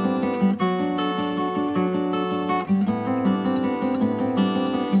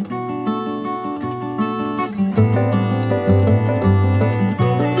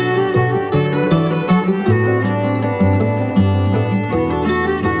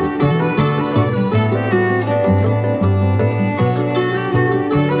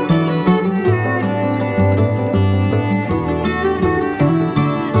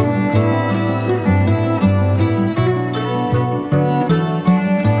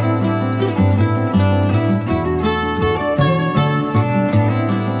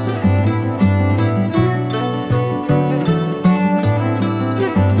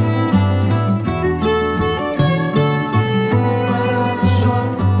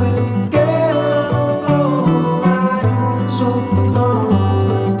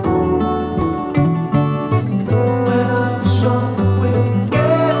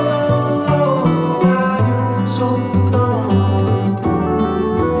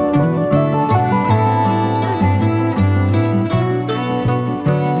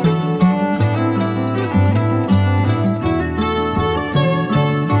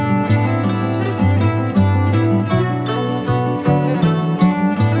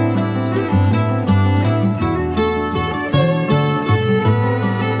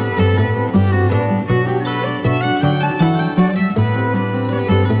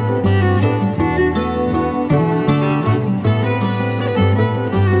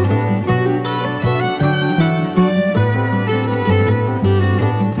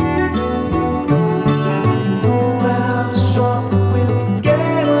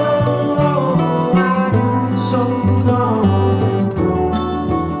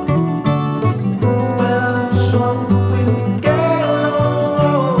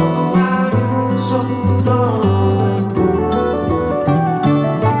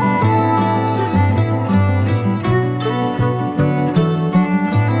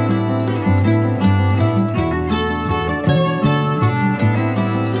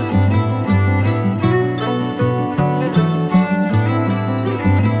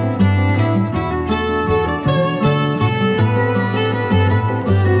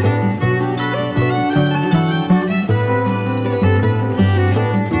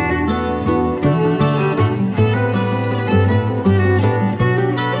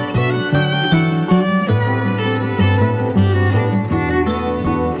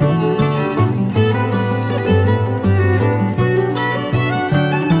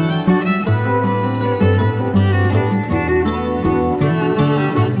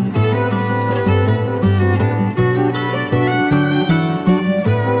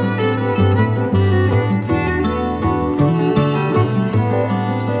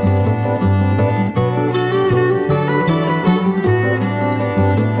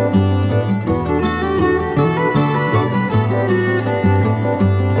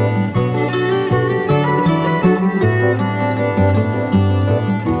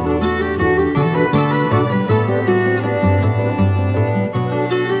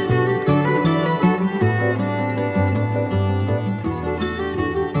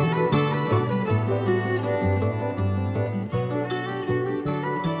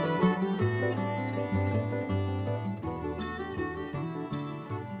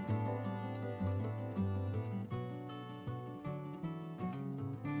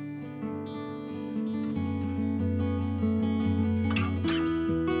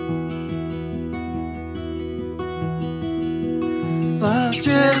 last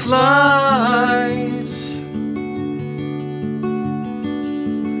year's lights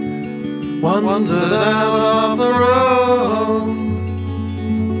wandered out of the road.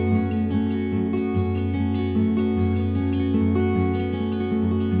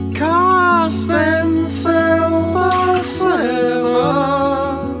 Cast in silver slivers,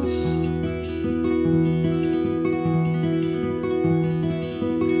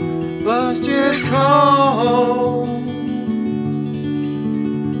 last year's cold,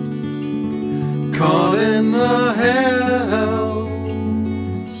 caught in the hills,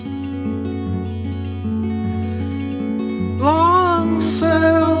 long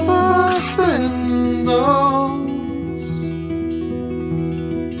silver spindles,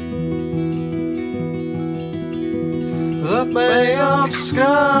 the bay of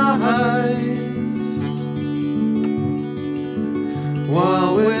skies,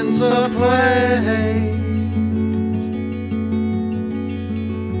 while winter played.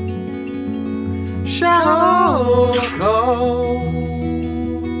 Shallow coals,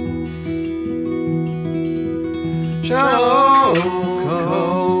 shallow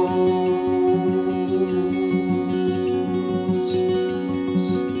coals,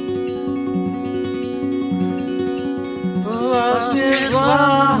 last year's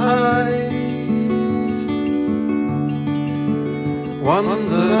lights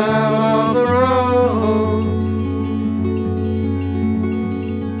wandered out of the road.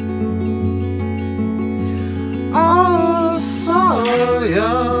 Oh, so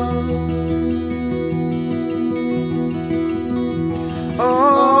young,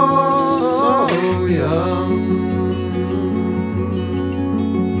 oh, so young.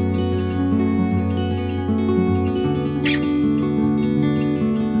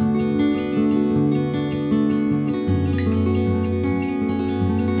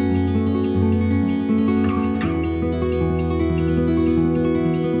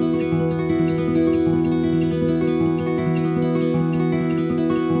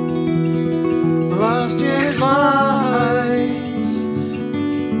 Last year's lights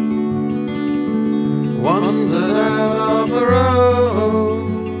wandered out of the road.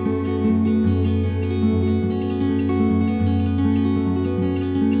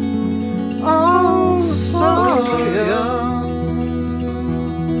 Oh, so young,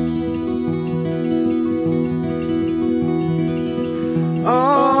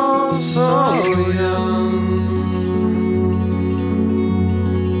 oh, so young.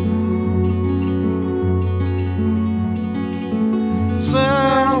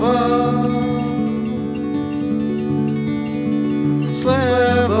 Silver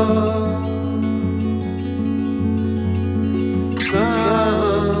sliver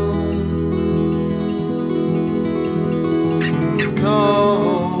down,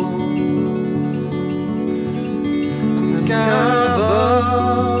 cold and gather,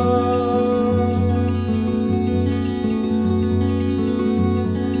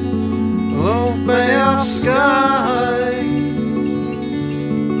 low bay of skies,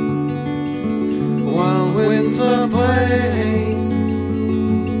 while winter plays,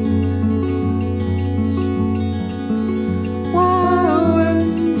 while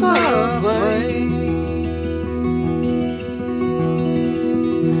winter plays,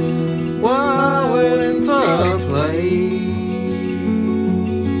 while winter plays,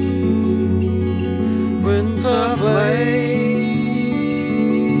 winter plays.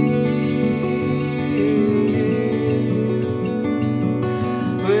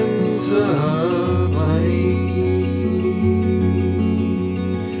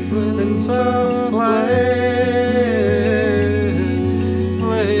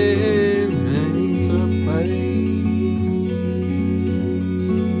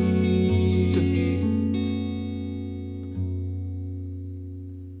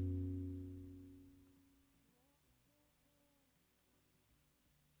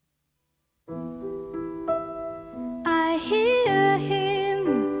 I hear him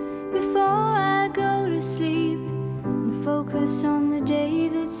before I go to sleep and focus on the day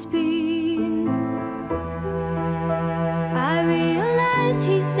that's been. I realize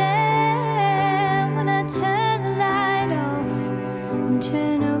he's there when I turn the light off and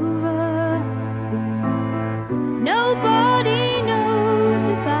turn over. Nobody knows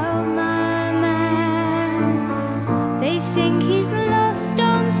about my man. They think he's lost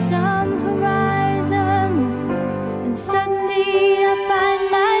on some horizon. And suddenly I find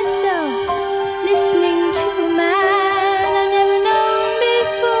myself listening to a man I never known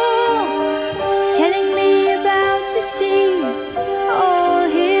before, telling me about the sea, all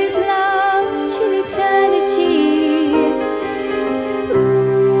his loves till eternity.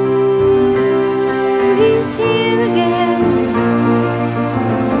 Ooh, he's here again.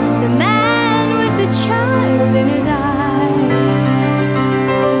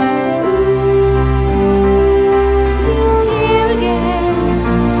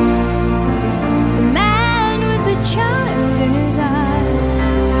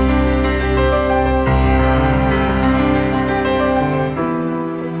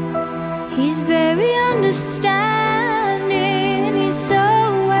 He's very understanding. He's so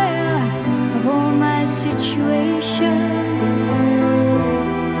aware of all my situations.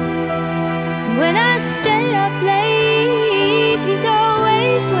 When I stay up late, he's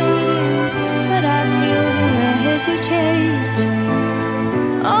always waiting, but I feel him hesitate.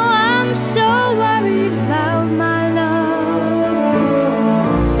 Oh, I'm so worried about my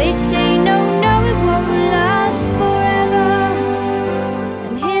love. They say no, it won't last forever.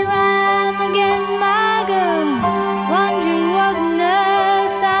 And here I am again, my girl, wondering what on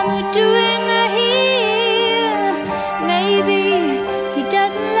earth I'm doing here. Maybe he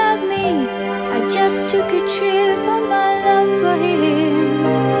doesn't love me. I just took a trip on my love for him.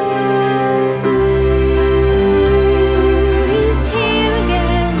 He's here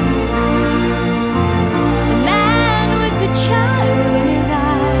again, the man with the child in his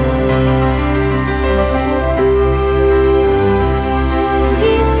eyes.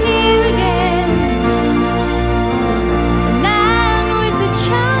 He's here again, the man with the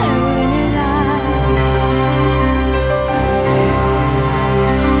child in his eyes.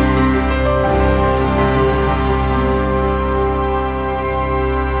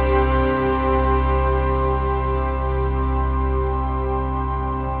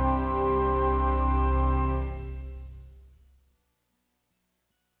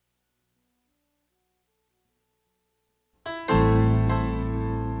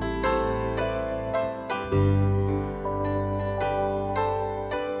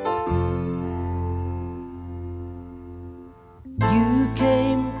 You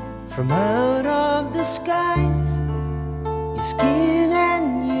came from out of the skies, your skin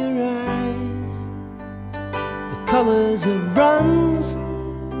and your eyes, the colors of bronze,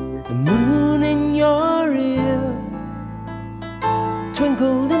 the moon in your ear,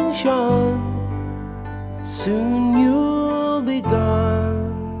 twinkled and shone. Soon you'll be gone,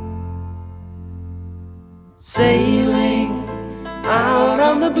 sailing out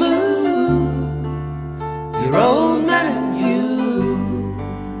on the blue, your old man and you,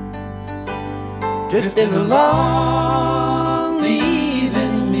 drifting along,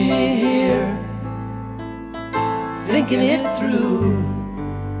 leaving me here, thinking it through.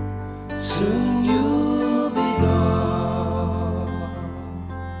 Soon you'll be gone,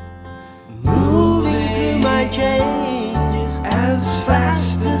 moving through my changes as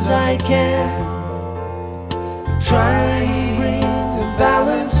fast as I can, trying to bring to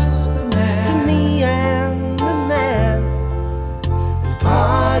balance to me and the man. And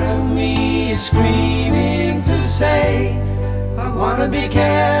part of me is screaming to say, I wanna be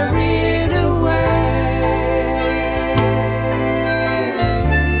carried away.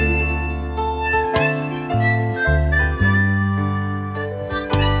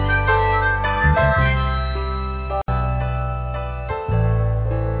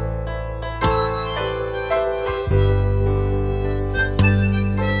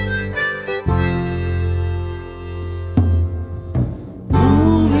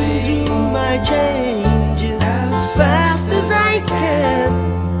 Changes as fast as I can,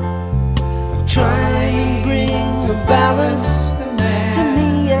 try and bring to balance to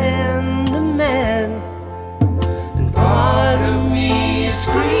me and the man. And part of me is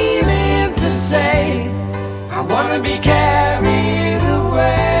screaming to say, I wanna be carried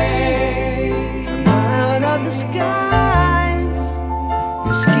away from out of the skies,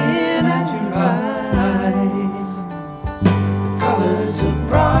 your skin and your eyes, the colors of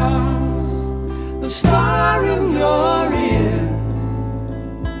bronze, the star in your ear,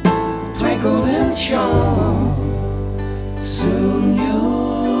 twinkled and shone. Soon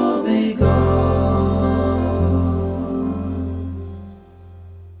you'll be gone.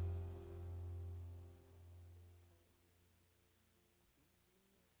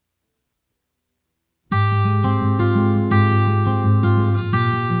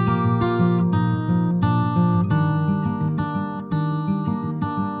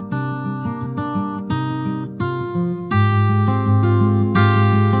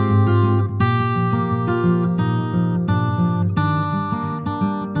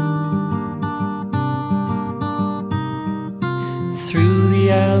 Through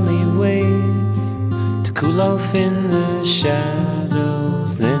the alleyways to cool off in the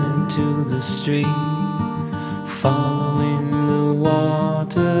shadows, then into the street, following the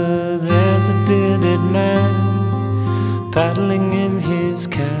water. There's a bearded man paddling in his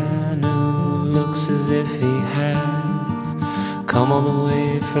canoe, looks as if he has come all the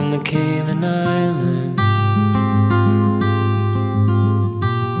way from the Cayman Islands.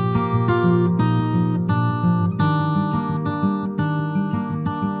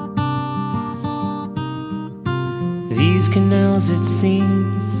 These canals, it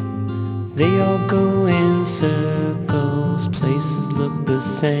seems, They all go in circles, places look the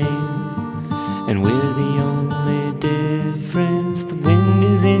same, and we're the only difference. The wind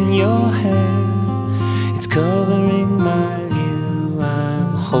is in your hair, it's covering my view.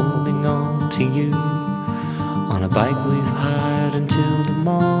 I'm holding on to you on a bike we've hired until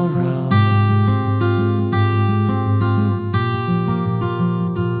tomorrow.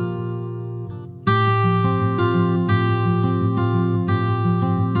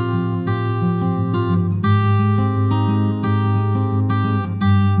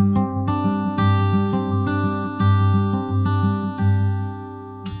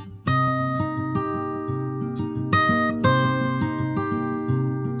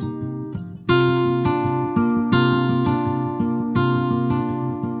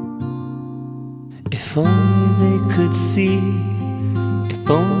 If only they could see, if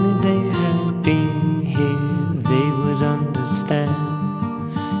only they had been here, they would understand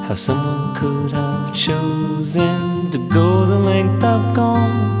how someone could have chosen to go the length I've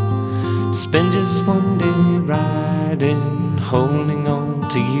gone, to spend just one day riding, holding on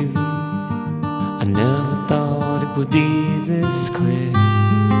to you. I never thought it would be this clear.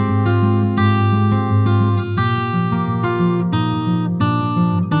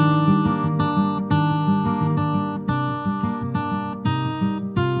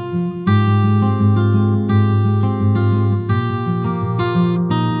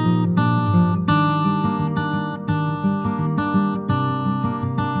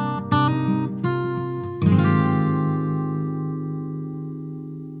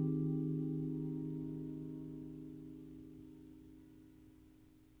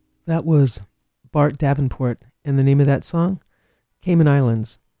 That was Bart Davenport, and the name of that song, Cayman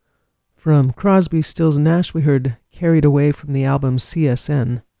Islands. From Crosby, Stills, and Nash, we heard Carried Away from the album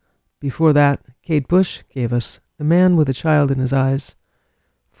CSN. Before that, Kate Bush gave us The Man with a Child in His Eyes.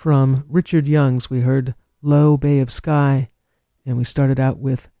 From Richard Young's, we heard Low Bay of Sky, and we started out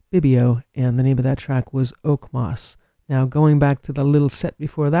with Bibio, and the name of that track was Oak Moss. Now, going back to the little set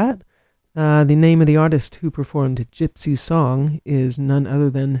before that, the name of the artist who performed Gypsy's song is none other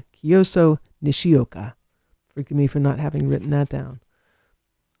than Kiyoso Nishioka. Forgive me for not having written that down.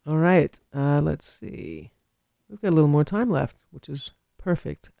 All right, let's see. We've got a little more time left, which is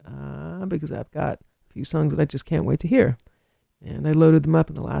perfect, because I've got a few songs that I just can't wait to hear. And I loaded them up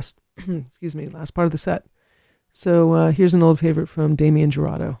in the last, last part of the set. So here's an old favorite from Damien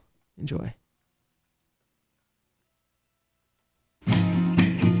Jurado. Enjoy.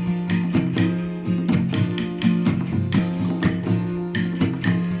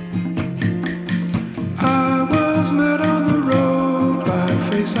 Met on the road by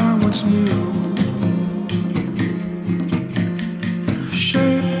a face I once knew.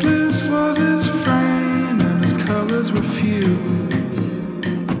 Shapeless was his frame and his colors were few.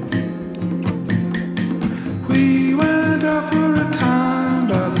 We went out for a time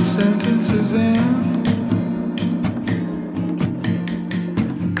by the sentence's end,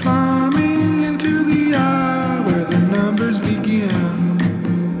 climbing into the eye where the numbers begin.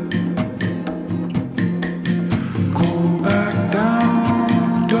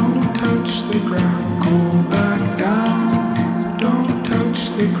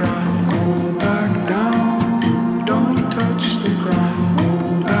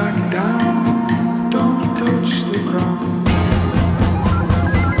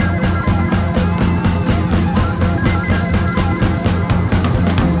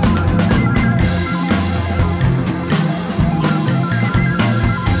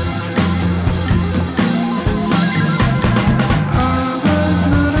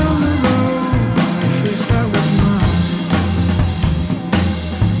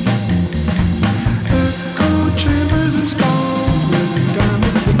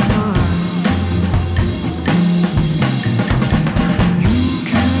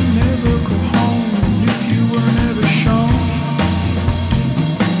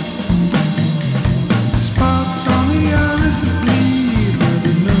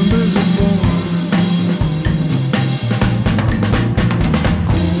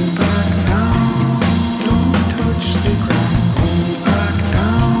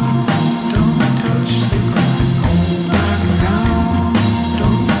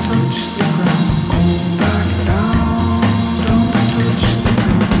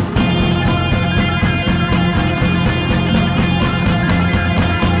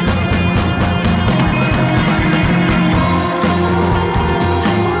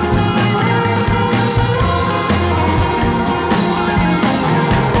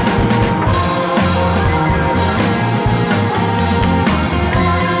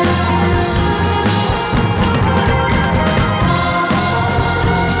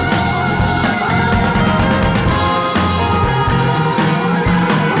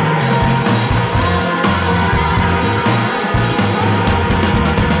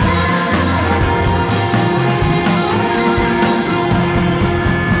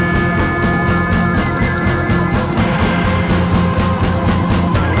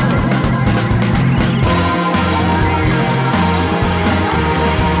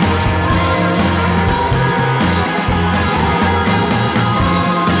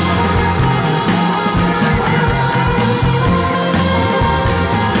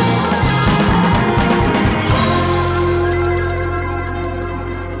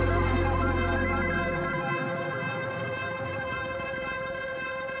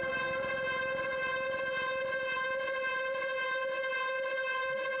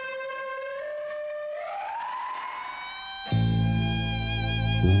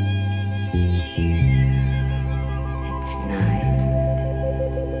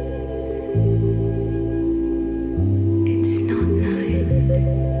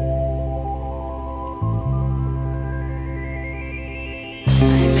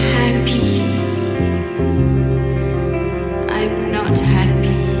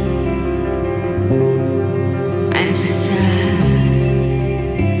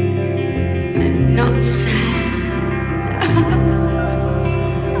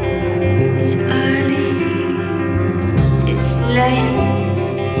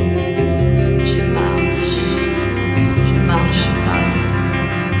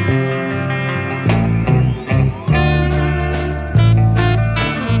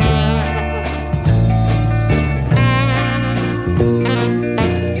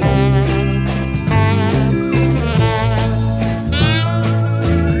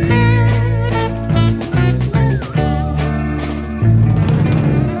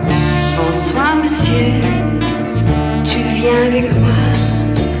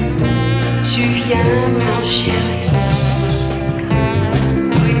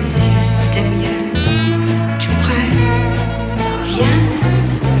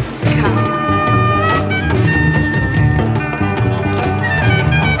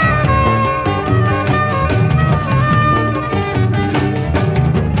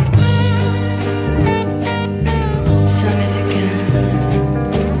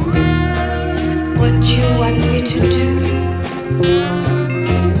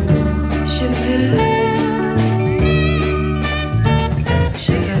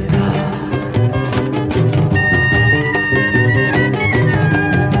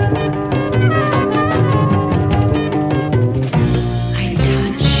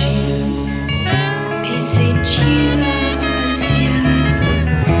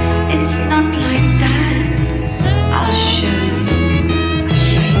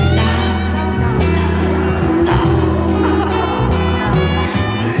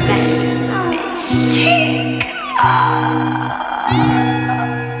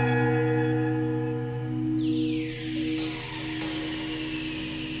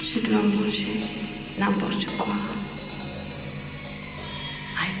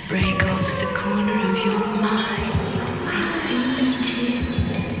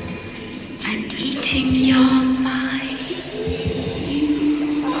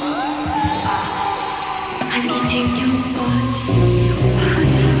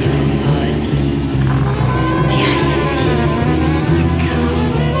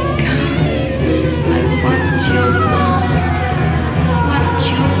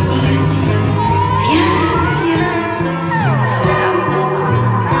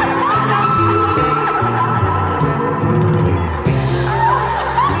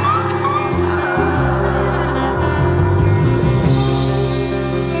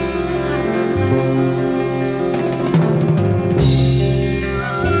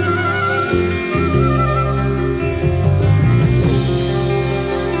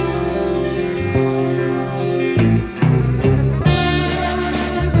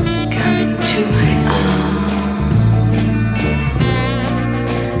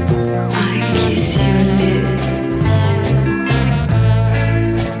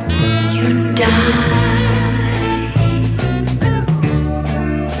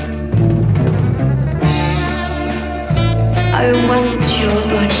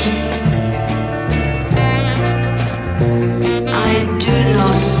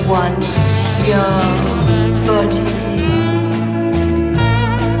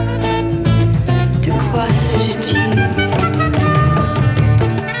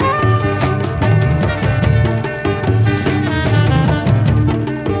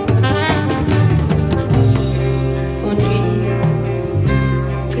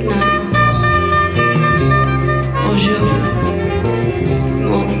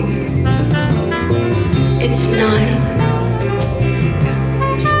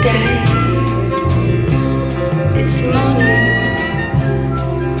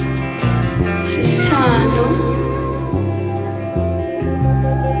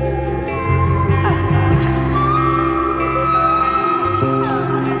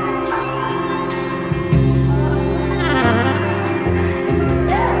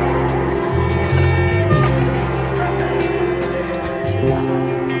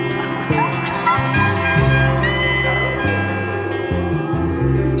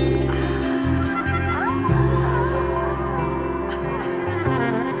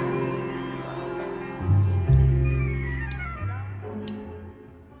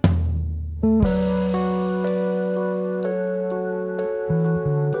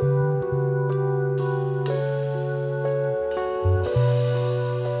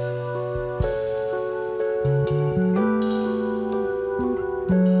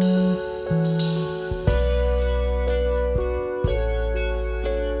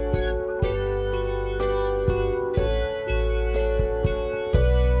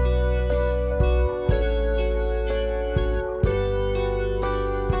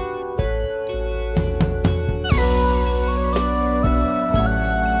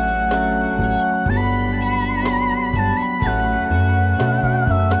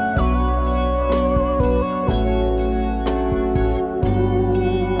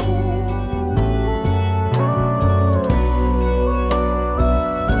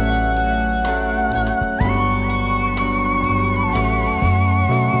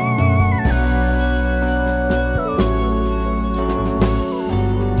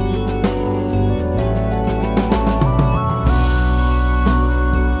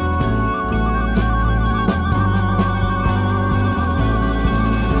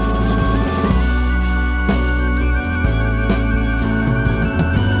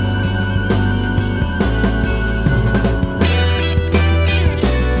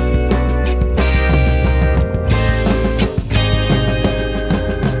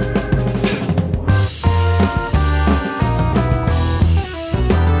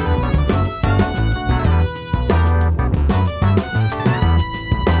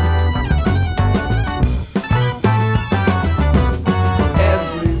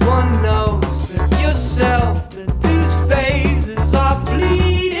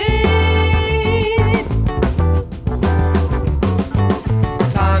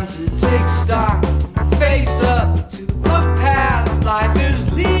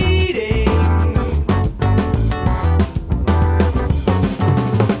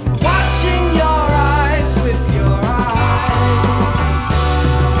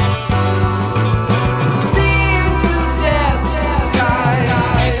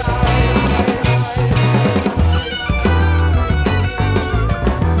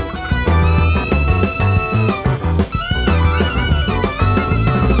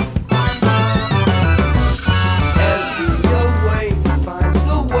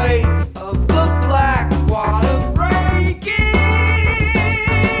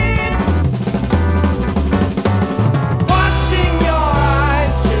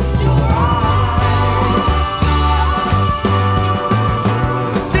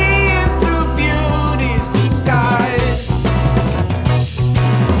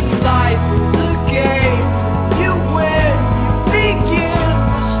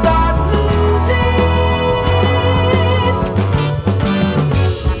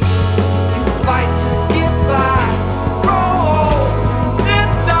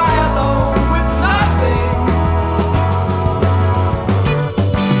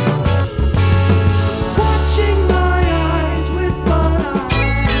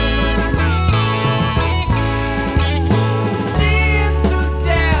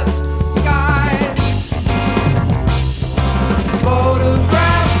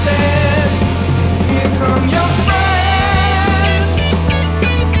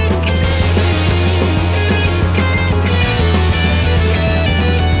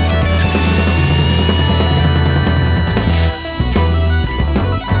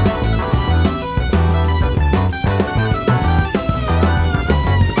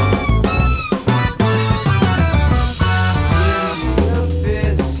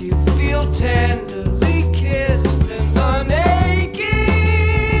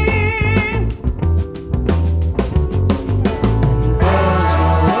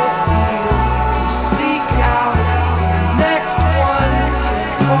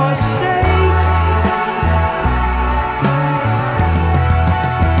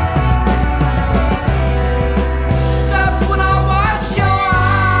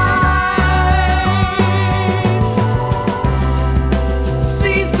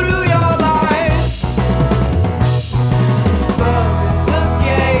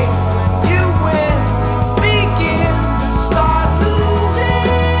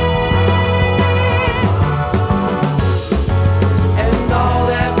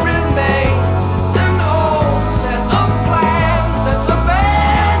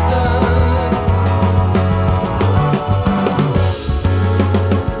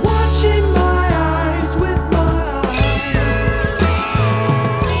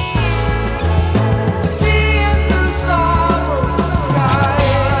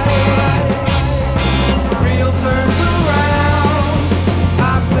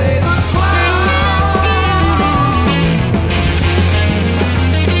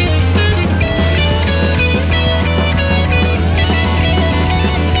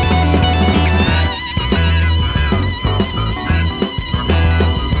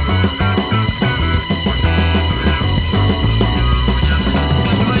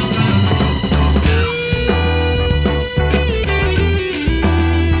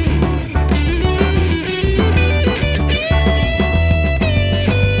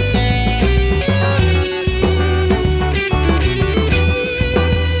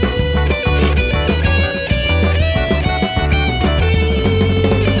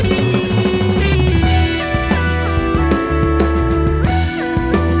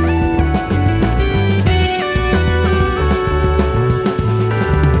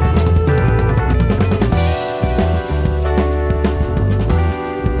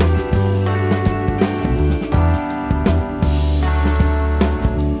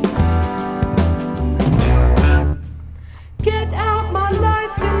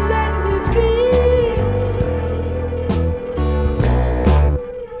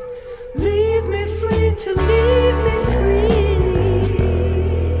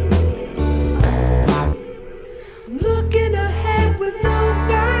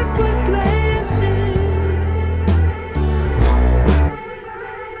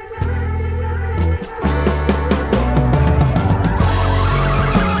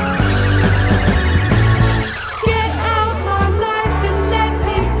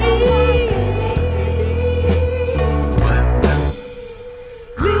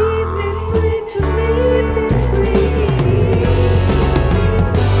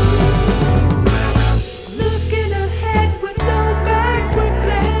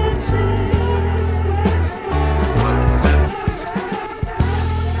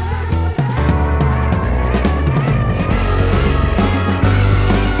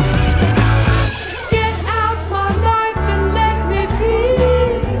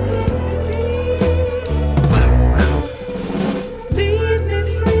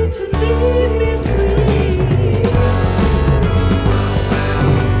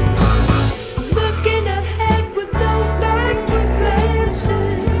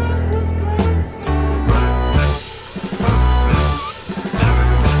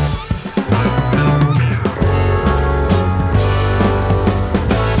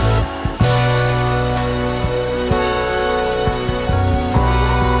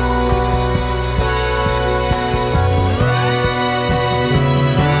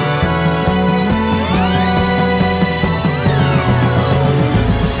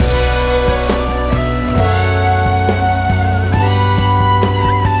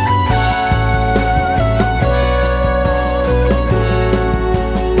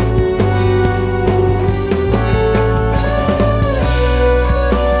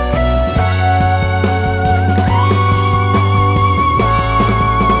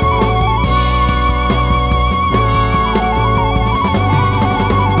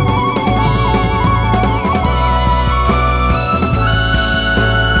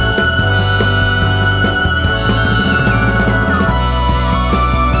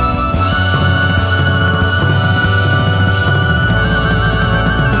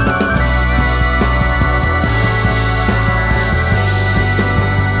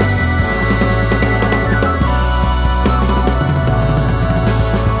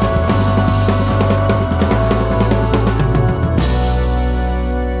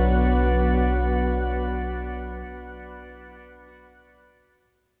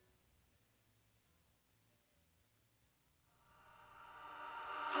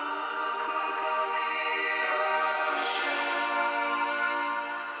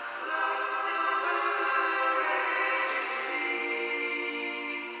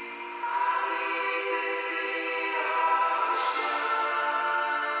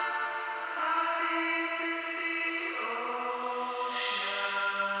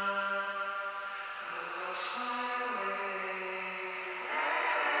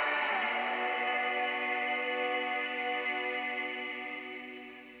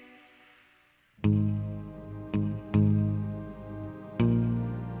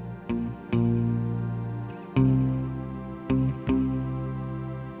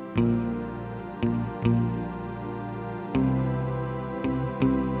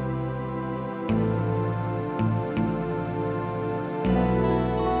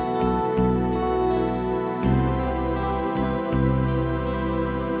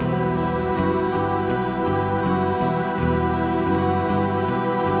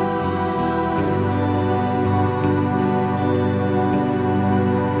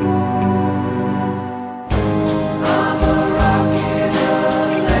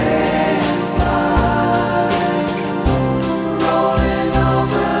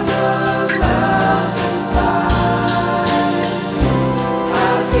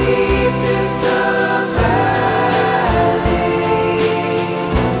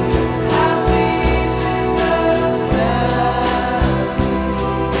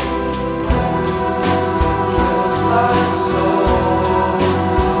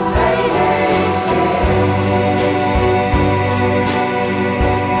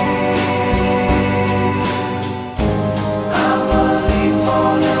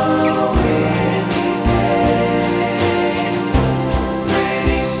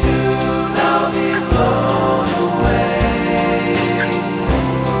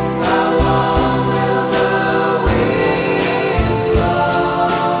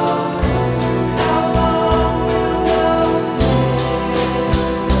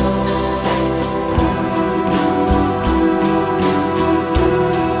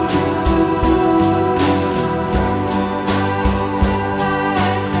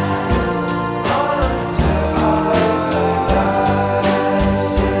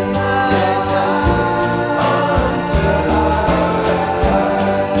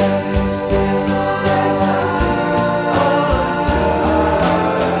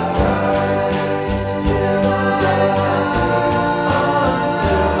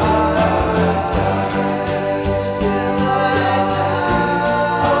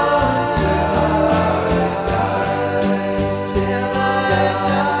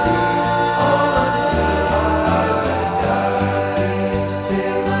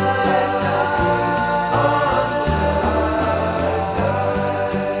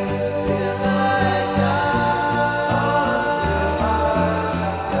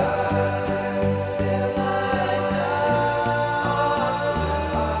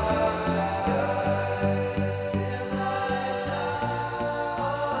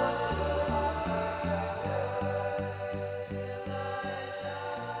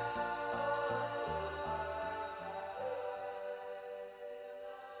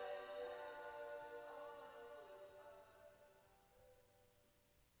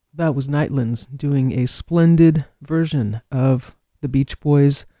 That was Nightlands doing a splendid version of the Beach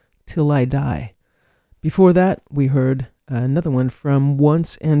Boys' Till I Die. Before that, we heard another one from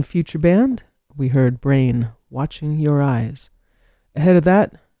Once and Future Band. We heard Brain, Watching Your Eyes. Ahead of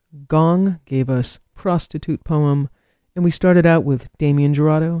that, Gong gave us Prostitute Poem, and we started out with Damien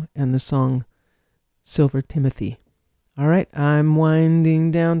Jurado and the song Silver Timothy. All right, I'm winding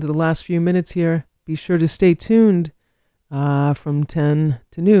down to the last few minutes here. Be sure to stay tuned from 10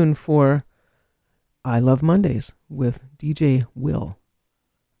 to noon for I Love Mondays with DJ Will.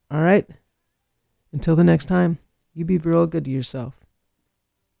 All right, until the next time, you be real good to yourself.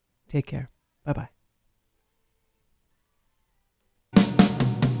 Take care. Bye-bye.